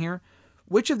question here.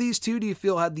 Which of these two do you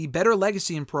feel had the better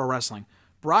legacy in pro wrestling?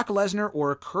 Brock Lesnar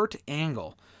or Kurt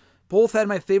Angle? Both had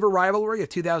my favorite rivalry of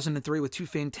 2003 with two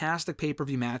fantastic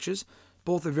pay-per-view matches.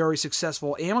 Both are very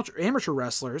successful amateur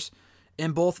wrestlers,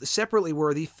 and both separately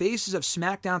were the faces of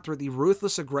SmackDown through the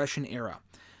Ruthless Aggression era.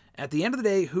 At the end of the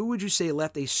day, who would you say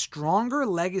left a stronger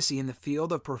legacy in the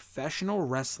field of professional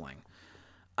wrestling?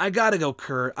 I gotta go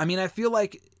Kurt. I mean, I feel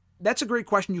like that's a great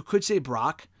question. You could say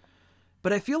Brock,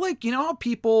 but I feel like, you know how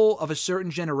people of a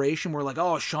certain generation were like,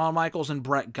 oh, Shawn Michaels and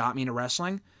Brett got me into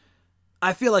wrestling?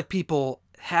 I feel like people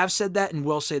have said that and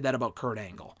will say that about Kurt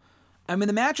Angle. I mean,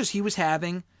 the matches he was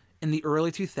having in the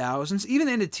early 2000s, even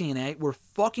into TNA, were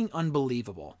fucking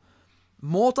unbelievable.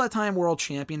 Multi-time world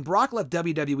champion. Brock left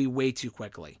WWE way too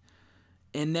quickly.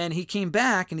 And then he came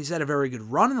back, and he's had a very good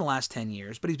run in the last 10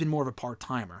 years, but he's been more of a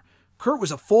part-timer. Kurt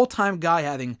was a full-time guy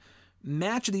having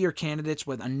Match of the Year candidates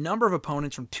with a number of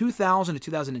opponents from 2000 to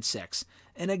 2006.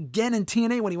 And again in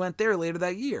TNA when he went there later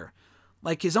that year.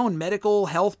 Like, his own medical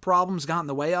health problems got in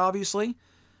the way, obviously.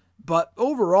 But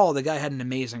overall, the guy had an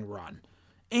amazing run.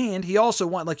 And he also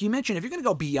won, like you mentioned, if you're going to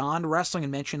go beyond wrestling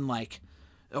and mention, like,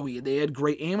 oh, they had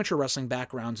great amateur wrestling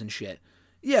backgrounds and shit.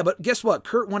 Yeah, but guess what?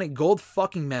 Kurt won a gold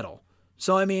fucking medal.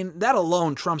 So, I mean, that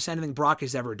alone trumps anything Brock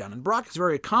has ever done. And Brock is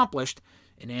very accomplished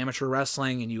in amateur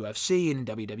wrestling, in UFC, and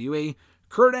in WWE.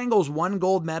 Kurt Angle's one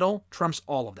gold medal trumps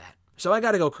all of that. So I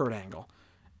got to go Kurt Angle.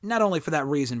 Not only for that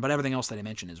reason, but everything else that I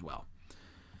mentioned as well.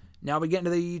 Now we get into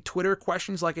the Twitter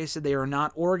questions. Like I said, they are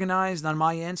not organized on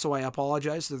my end, so I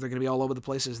apologize that they're going to be all over the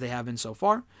place as they have been so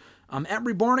far. At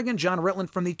Reborn Again, John Ritland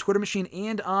from the Twitter machine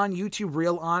and on YouTube,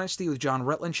 Real Honesty with John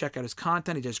Ritland. Check out his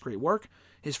content. He does great work.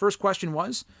 His first question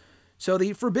was, so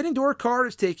the Forbidden Door card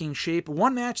is taking shape.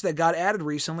 One match that got added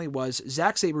recently was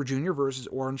Zack Sabre Jr. versus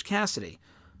Orange Cassidy.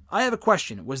 I have a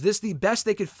question. Was this the best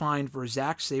they could find for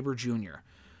Zack Sabre Jr.?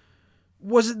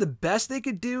 Was it the best they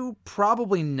could do?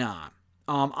 Probably not.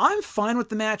 I'm fine with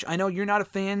the match. I know you're not a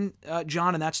fan,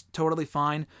 John, and that's totally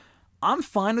fine. I'm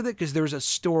fine with it because there's a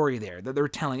story there that they're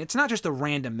telling. It's not just a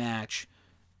random match.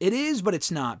 It is, but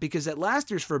it's not, because at last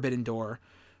year's Forbidden Door,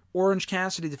 Orange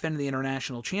Cassidy defended the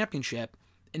International Championship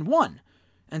and won.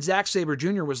 And Zack Sabre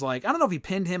Jr. was like, I don't know if he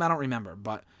pinned him, I don't remember,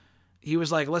 but he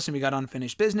was like, listen, we got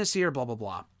unfinished business here, blah, blah,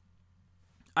 blah.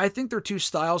 I think their two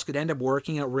styles could end up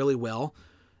working out really well.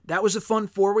 That was a fun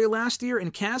four-way last year,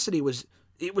 and Cassidy was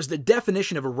the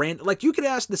definition of a random... Like, you could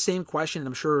ask the same question, and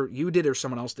I'm sure you did or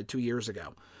someone else did 2 years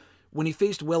ago, when he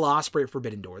faced Will Ospreay at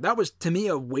Forbidden Door. That was, to me,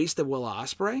 a waste of Will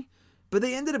Ospreay, but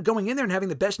they ended up going in there and having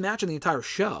the best match in the entire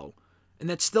show, and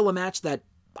that's still a match that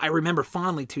I remember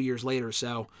fondly 2 years later,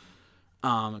 so...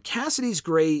 Cassidy's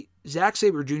great. Zack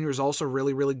Sabre Jr. is also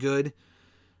really, really good.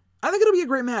 I think it'll be a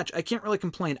great match. I can't really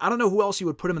complain. I don't know who else you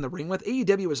would put him in the ring with.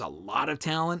 AEW has a lot of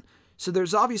talent, so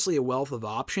there's obviously a wealth of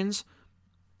options.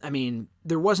 I mean,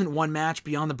 there wasn't one match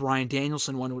beyond the Bryan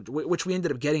Danielson one, which we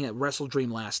ended up getting at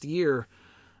WrestleDream last year,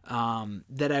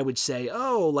 that I would say,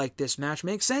 oh, like this match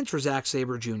makes sense for Zack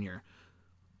Sabre Jr.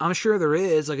 I'm sure there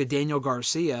is, like a Daniel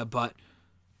Garcia, but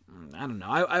I don't know.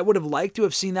 I would have liked to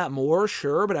have seen that more,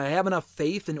 sure, but I have enough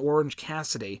faith in Orange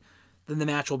Cassidy that the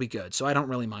match will be good, so I don't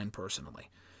really mind personally.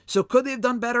 So could they have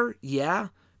done better? Yeah,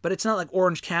 but it's not like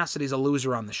Orange Cassidy's a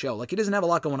loser on the show. Like, he doesn't have a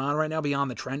lot going on right now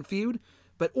beyond the Trent feud,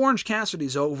 but Orange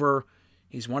Cassidy's over.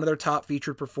 He's one of their top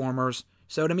featured performers,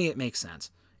 so to me it makes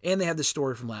sense. And they have the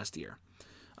story from last year.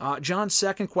 John's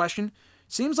second question.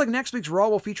 Seems like next week's Raw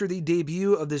will feature the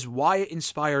debut of this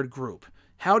Wyatt-inspired group.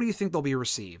 How do you think they'll be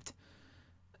received?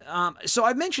 So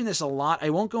I've mentioned this a lot. I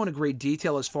won't go into great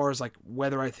detail as far as like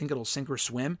whether I think it'll sink or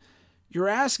swim. You're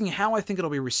asking how I think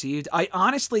it'll be received.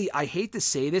 I hate to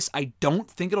say this, I don't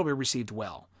think it'll be received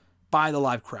well by the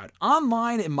live crowd.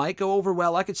 Online, it might go over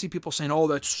well. I could see people saying, oh,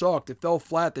 that sucked. It fell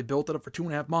flat. They built it up for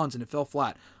 2.5 months and it fell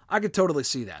flat. I could totally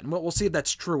see that. And we'll see if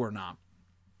that's true or not.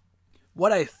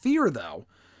 What I fear, though,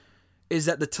 is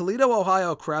that the Toledo,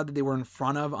 Ohio crowd that they were in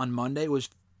front of on Monday was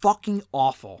fucking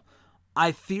awful.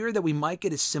 I fear that we might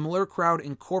get a similar crowd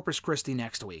in Corpus Christi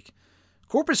next week.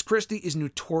 Corpus Christi is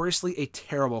notoriously a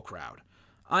terrible crowd.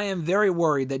 I am very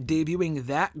worried that debuting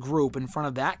that group in front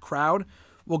of that crowd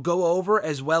will go over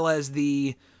as well as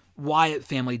the Wyatt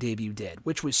family debut did,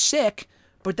 which was sick,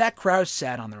 but that crowd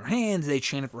sat on their hands, they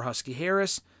chanted for Husky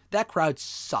Harris. That crowd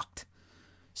sucked.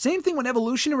 Same thing when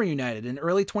Evolution reunited in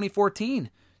early 2014.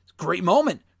 Great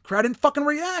moment. Crowd didn't fucking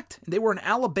react. They were in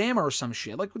Alabama or some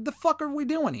shit. Like, what the fuck are we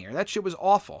doing here? That shit was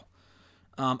awful.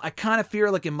 I kind of fear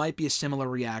like it might be a similar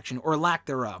reaction, or lack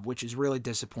thereof, which is really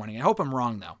disappointing. I hope I'm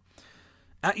wrong, though.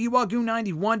 At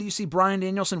Iwagu91, do you see Bryan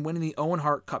Danielson winning the Owen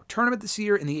Hart Cup tournament this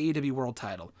year and the AEW World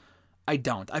title? I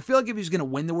don't. I feel like if he was going to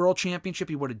win the World Championship,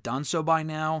 he would have done so by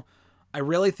now. I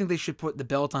really think they should put the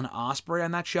belt on Ospreay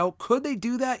on that show. Could they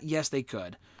do that? Yes, they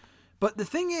could. But the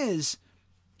thing is,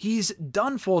 he's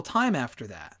done full-time after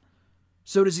that.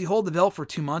 So does he hold the belt for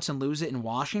 2 months and lose it in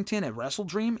Washington at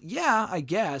WrestleDream? Yeah, I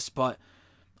guess, but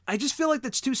I just feel like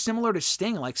that's too similar to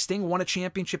Sting. Like, Sting won a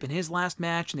championship in his last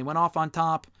match and they went off on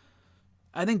top.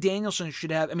 I think Danielson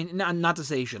should have, I mean, not to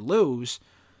say he should lose,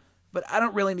 but I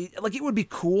don't really need, like, it would be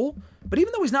cool, but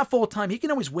even though he's not full-time, he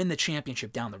can always win the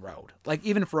championship down the road. Like,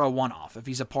 even for a one-off, if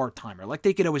he's a part-timer. Like,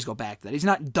 they could always go back to that. He's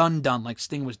not done like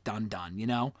Sting was done, you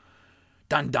know?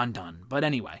 Done. But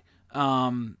anyway,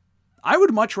 I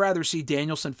would much rather see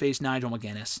Danielson face Nigel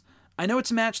McGuinness. I know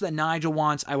it's a match that Nigel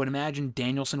wants. I would imagine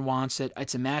Danielson wants it.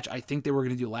 It's a match I think they were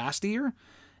going to do last year,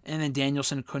 and then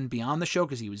Danielson couldn't be on the show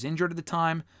because he was injured at the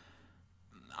time.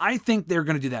 I think they're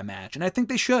going to do that match, and I think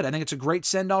they should. I think it's a great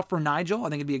send-off for Nigel. I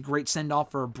think it'd be a great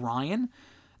send-off for Bryan.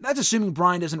 That's assuming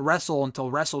Bryan doesn't wrestle until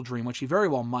WrestleDream, which he very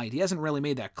well might. He hasn't really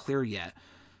made that clear yet.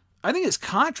 I think his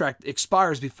contract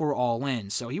expires before All In,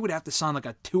 so he would have to sign like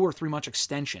a 2 or 3 month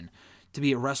extension to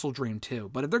be at WrestleDream too.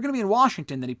 But if they're going to be in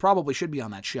Washington, then he probably should be on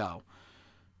that show.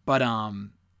 But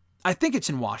I think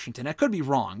it's in Washington. I could be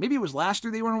wrong. Maybe it was last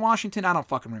year they were in Washington. I don't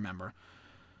fucking remember.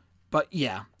 But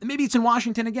yeah, maybe it's in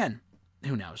Washington again.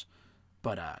 Who knows?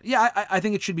 But yeah, I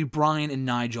think it should be Bryan and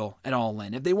Nigel at All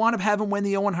In. If they want to have him win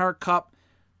the Owen Hart Cup,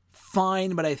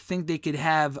 fine. But I think they could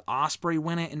have Ospreay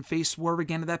win it and face Swerve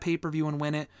again at that pay-per-view and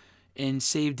win it, and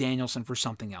save Danielson for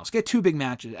something else. Get two big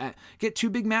matches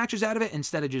out of it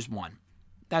instead of just one.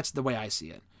 That's the way I see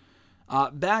it.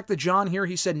 Back to John here.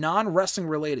 He said non-wrestling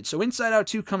related. So Inside Out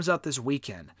 2 comes out this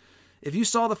weekend. If you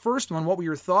saw the first one, what were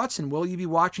your thoughts, and will you be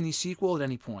watching the sequel at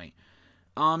any point?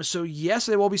 So yes,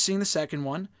 I will be seeing the second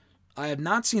one. I have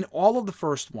not seen all of the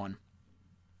first one.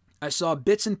 I saw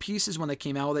bits and pieces when they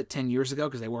came out with it 10 years ago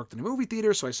because I worked in a movie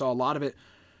theater, so I saw a lot of it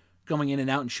going in and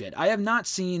out and shit. I have not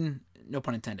seen, no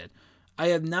pun intended, I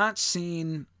have not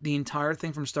seen the entire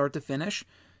thing from start to finish,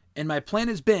 and my plan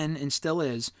has been, and still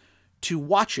is, to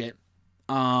watch it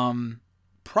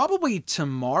probably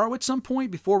tomorrow at some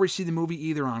point before we see the movie,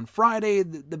 either on Friday.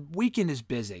 The weekend is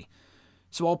busy.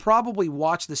 So I'll probably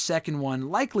watch the second one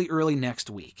likely early next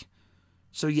week.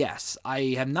 So yes,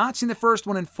 I have not seen the first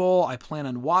one in full. I plan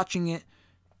on watching it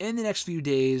in the next few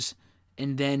days,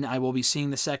 and then I will be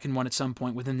seeing the second one at some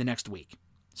point within the next week.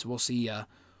 So we'll see how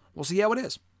it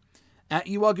is. At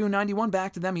Uwagu91,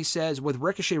 back to them, he says, with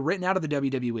Ricochet written out of the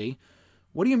WWE,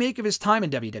 what do you make of his time in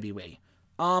WWE?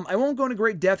 I won't go into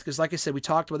great depth because, like I said, we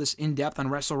talked about this in depth on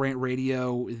WrestleRant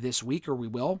Radio this week, or we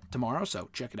will tomorrow, so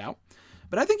check it out.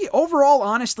 But I think overall,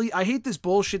 honestly, I hate this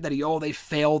bullshit that they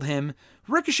failed him.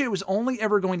 Ricochet was only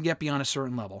ever going to get beyond a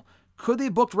certain level. Could they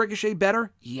book Ricochet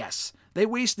better? Yes. They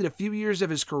wasted a few years of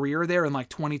his career there in like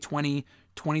 2020,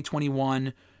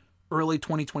 2021, early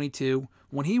 2022,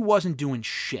 when he wasn't doing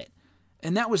shit.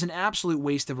 And that was an absolute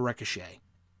waste of Ricochet.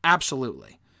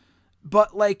 Absolutely.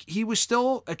 But, like, he was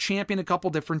still a champion a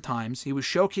couple different times. He was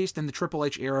showcased in the Triple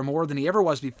H era more than he ever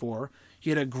was before.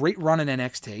 He had a great run in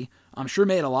NXT. I'm sure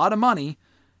made a lot of money.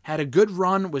 Had a good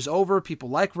run, was over. People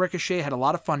like Ricochet, had a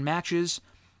lot of fun matches.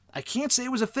 I can't say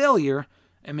it was a failure.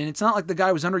 I mean, it's not like the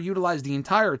guy was underutilized the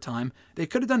entire time. They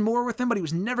could have done more with him, but he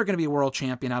was never going to be a world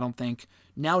champion, I don't think,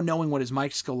 now knowing what his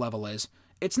mic skill level is.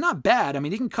 It's not bad. I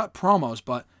mean, he can cut promos,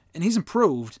 and he's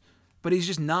improved, but he's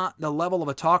just not the level of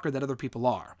a talker that other people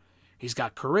are. He's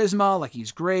got charisma, like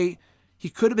he's great. He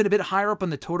could have been a bit higher up on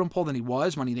the totem pole than he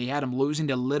was when they had him losing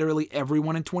to literally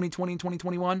everyone in 2020 and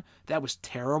 2021. That was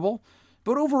terrible.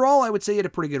 But overall, I would say he had a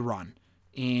pretty good run.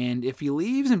 And if he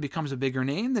leaves and becomes a bigger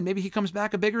name, then maybe he comes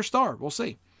back a bigger star. We'll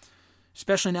see.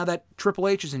 Especially now that Triple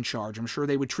H is in charge. I'm sure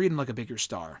they would treat him like a bigger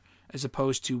star. As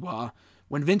opposed to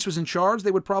when Vince was in charge,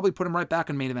 they would probably put him right back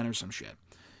in main event or some shit.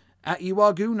 At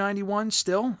Iwagu91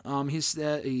 still,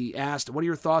 he asked, what are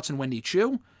your thoughts on Wendy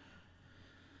Chu?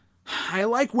 I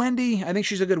like Wendy. I think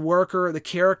she's a good worker. The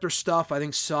character stuff I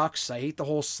think sucks. I hate the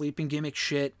whole sleeping gimmick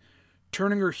shit.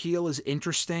 Turning her heel is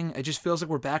interesting. It just feels like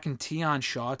we're back in Tion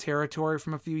Shaw territory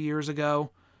from a few years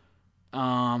ago.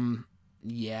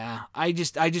 Yeah. I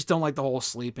just don't like the whole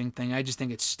sleeping thing. I just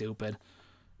think it's stupid.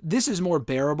 This is more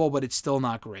bearable, but it's still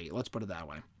not great. Let's put it that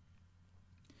way.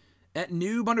 At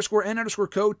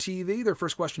noob_n_co TV, their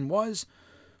first question was,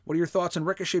 what are your thoughts on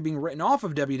Ricochet being written off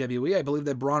of WWE? I believe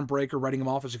that Braun Breaker writing him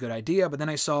off is a good idea, but then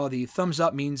I saw the thumbs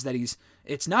up means that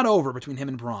it's not over between him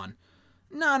and Braun.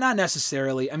 No, not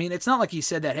necessarily. I mean, it's not like he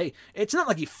said that, hey, it's not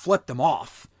like he flipped him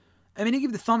off. I mean, he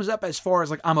gave the thumbs up as far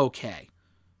as, like, I'm okay.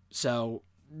 So,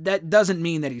 that doesn't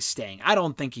mean that he's staying. I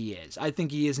don't think he is. I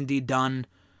think he is indeed done.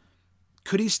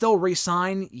 Could he still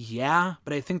re-sign? Yeah,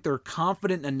 but I think they're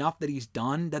confident enough that he's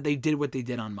done that they did what they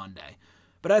did on Monday.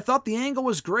 But I thought the angle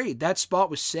was great. That spot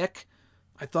was sick.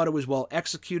 I thought it was well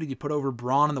executed. You put over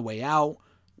Braun on the way out.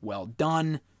 Well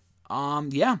done.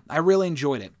 Yeah, I really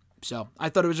enjoyed it. So I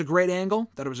thought it was a great angle.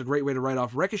 Thought it was a great way to write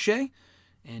off Ricochet.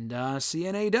 And see you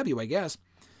in AEW, I guess.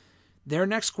 Their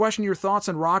next question, your thoughts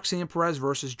on Roxanne Perez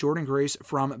versus Jordynne Grace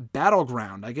from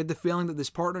Battleground. I get the feeling that this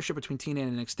partnership between TNA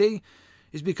and NXT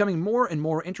is becoming more and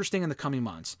more interesting in the coming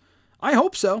months. I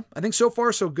hope so. I think so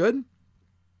far so good.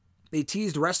 They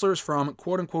teased wrestlers from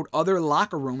quote-unquote other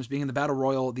locker rooms being in the Battle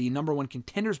Royal, the #1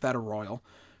 Contenders Battle Royal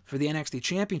for the NXT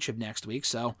Championship next week.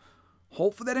 So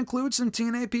hopefully that includes some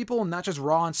TNA people and not just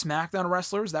Raw and SmackDown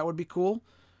wrestlers. That would be cool.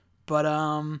 But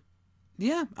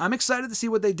yeah, I'm excited to see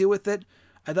what they do with it.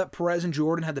 I thought Perez and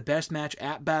Jordan had the best match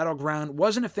at Battleground.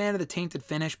 Wasn't a fan of the tainted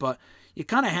finish, but you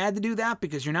kind of had to do that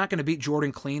because you're not going to beat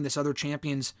Jordan clean. This other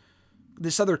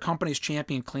company's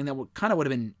champion clean. That would have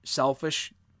been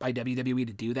selfish by WWE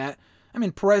to do that. I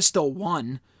mean, Perez still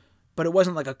won, but it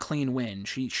wasn't like a clean win.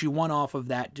 She won off of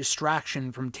that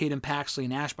distraction from Tatum Paxley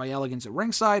and Ash by Elegance at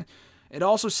ringside. It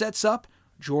also sets up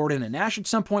Jordan and Ash at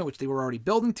some point, which they were already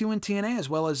building to in TNA, as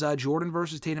well as Jordan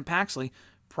versus Tatum Paxley,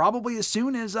 probably as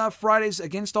soon as Friday's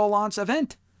Against All Odds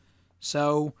event.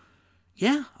 So,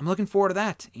 yeah, I'm looking forward to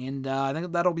that. And I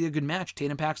think that'll be a good match,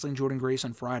 Tatum Paxley and Jordynne Grace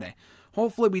on Friday.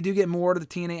 Hopefully we do get more to the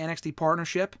TNA-NXT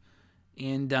partnership.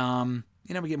 And,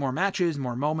 we get more matches,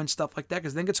 more moments, stuff like that,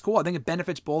 because I think it's cool. I think it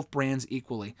benefits both brands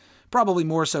equally. Probably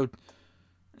more so,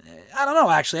 I don't know,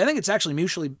 actually. I think it's actually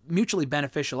mutually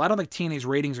beneficial. I don't think TNA's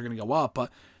ratings are going to go up,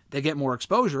 but they get more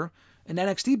exposure. And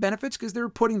NXT benefits because they're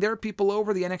putting their people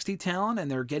over, the NXT talent,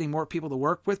 and they're getting more people to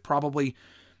work with, probably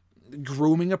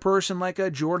grooming a person like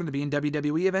a Jordan to be in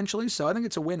WWE eventually. So I think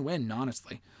it's a win-win,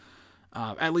 honestly,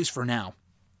 at least for now.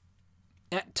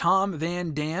 At Tom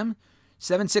Van Dam,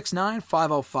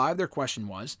 769-505, their question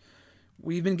was,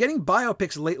 we've been getting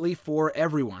biopics lately for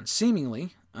everyone,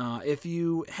 seemingly. If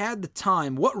you had the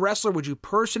time, what wrestler would you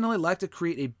personally like to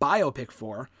create a biopic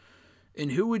for,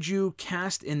 and who would you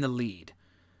cast in the lead?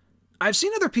 I've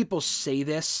seen other people say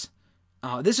this.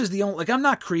 This is the only, I'm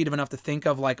not creative enough to think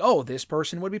of this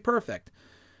person would be perfect.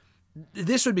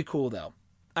 This would be cool, though.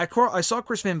 I saw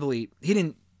Chris Van Vliet. He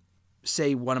didn't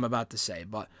say what I'm about to say,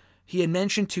 but he had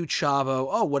mentioned to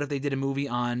Chavo, what if they did a movie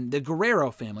on the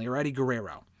Guerrero family, or Eddie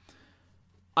Guerrero?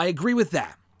 I agree with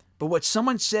that. But what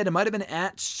someone said, it might have been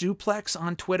at Suplex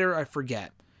on Twitter, I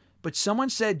forget. But someone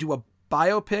said do a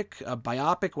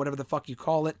biopic, whatever the fuck you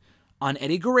call it, on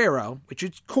Eddie Guerrero, which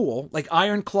is cool, like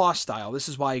Iron Claw style. This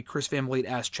is why Chris Van Vliet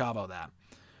asked Chavo that.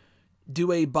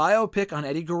 Do a biopic on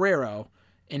Eddie Guerrero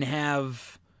and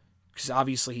have, because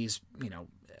obviously he's,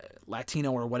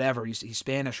 Latino or whatever. He's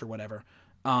Spanish or whatever.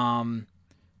 God,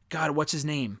 what's his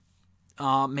name?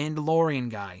 Mandalorian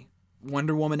guy.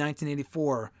 Wonder Woman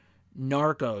 1984.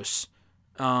 Narcos.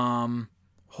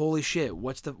 Holy shit,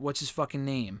 what's his fucking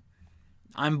name?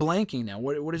 I'm blanking now.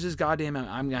 What is his goddamn...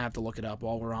 I'm gonna have to look it up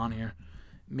while we're on here.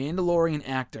 Mandalorian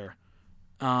actor.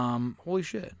 Holy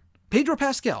shit. Pedro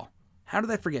Pascal. How did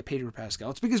I forget Pedro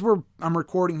Pascal? It's because I'm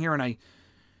recording here and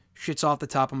shit's off the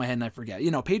top of my head and I forget.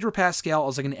 You know, Pedro Pascal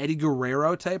is like an Eddie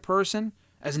Guerrero type person.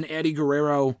 As an Eddie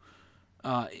Guerrero,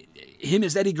 him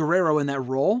as Eddie Guerrero in that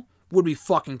role would be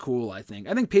fucking cool, I think.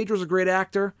 I think Pedro's a great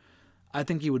actor. I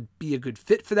think he would be a good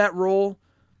fit for that role.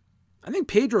 I think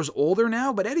Pedro's older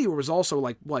now, but Eddie was also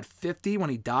like, 50 when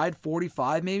he died?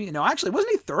 45 maybe? No, actually,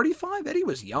 wasn't he 35? Eddie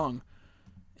was young.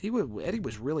 Eddie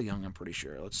was really young, I'm pretty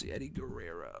sure. Let's see, Eddie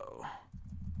Guerrero.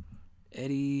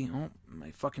 Eddie, oh, my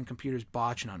fucking computer's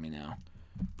botching on me now.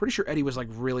 Pretty sure Eddie was like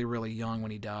really, really young when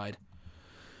he died.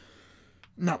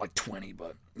 Not like 20,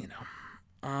 but, you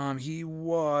know. He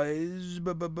was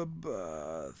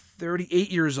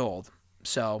 38 years old.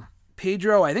 So,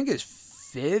 Pedro, I think, is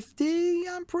 50,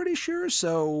 I'm pretty sure.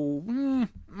 So,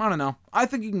 I don't know. I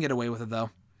think you can get away with it, though.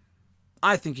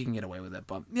 I think you can get away with it.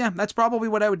 But, yeah, that's probably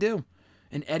what I would do.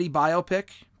 An Eddie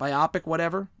biopic,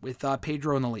 whatever, with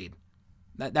Pedro in the lead.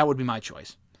 That would be my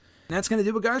choice. And that's going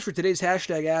to do it, guys, for today's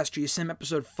hashtag AskGSM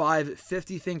episode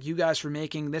 550. Thank you guys for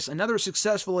making this another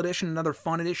successful edition, another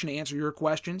fun edition to answer your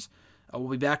questions. We'll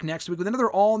be back next week with another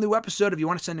all-new episode. If you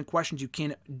want to send in questions, you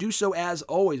can do so, as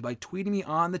always, by tweeting me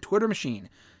on the Twitter machine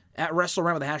at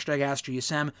WrestleRant with the hashtag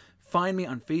AskGSM. Find me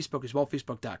on Facebook as well,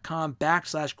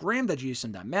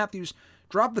 facebook.com/Graham.gsm.Matthews.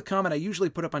 Drop the comment I usually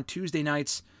put up on Tuesday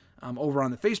nights over on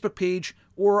the Facebook page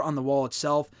or on the wall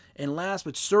itself. And last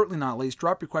but certainly not least,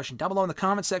 drop your question down below in the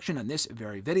comment section on this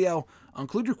very video. I'll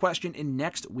include your question in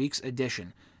next week's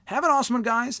edition. Have an awesome one,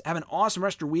 guys. Have an awesome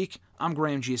rest of your week. I'm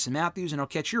Graham GSM Matthews, and I'll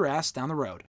catch your ass down the road.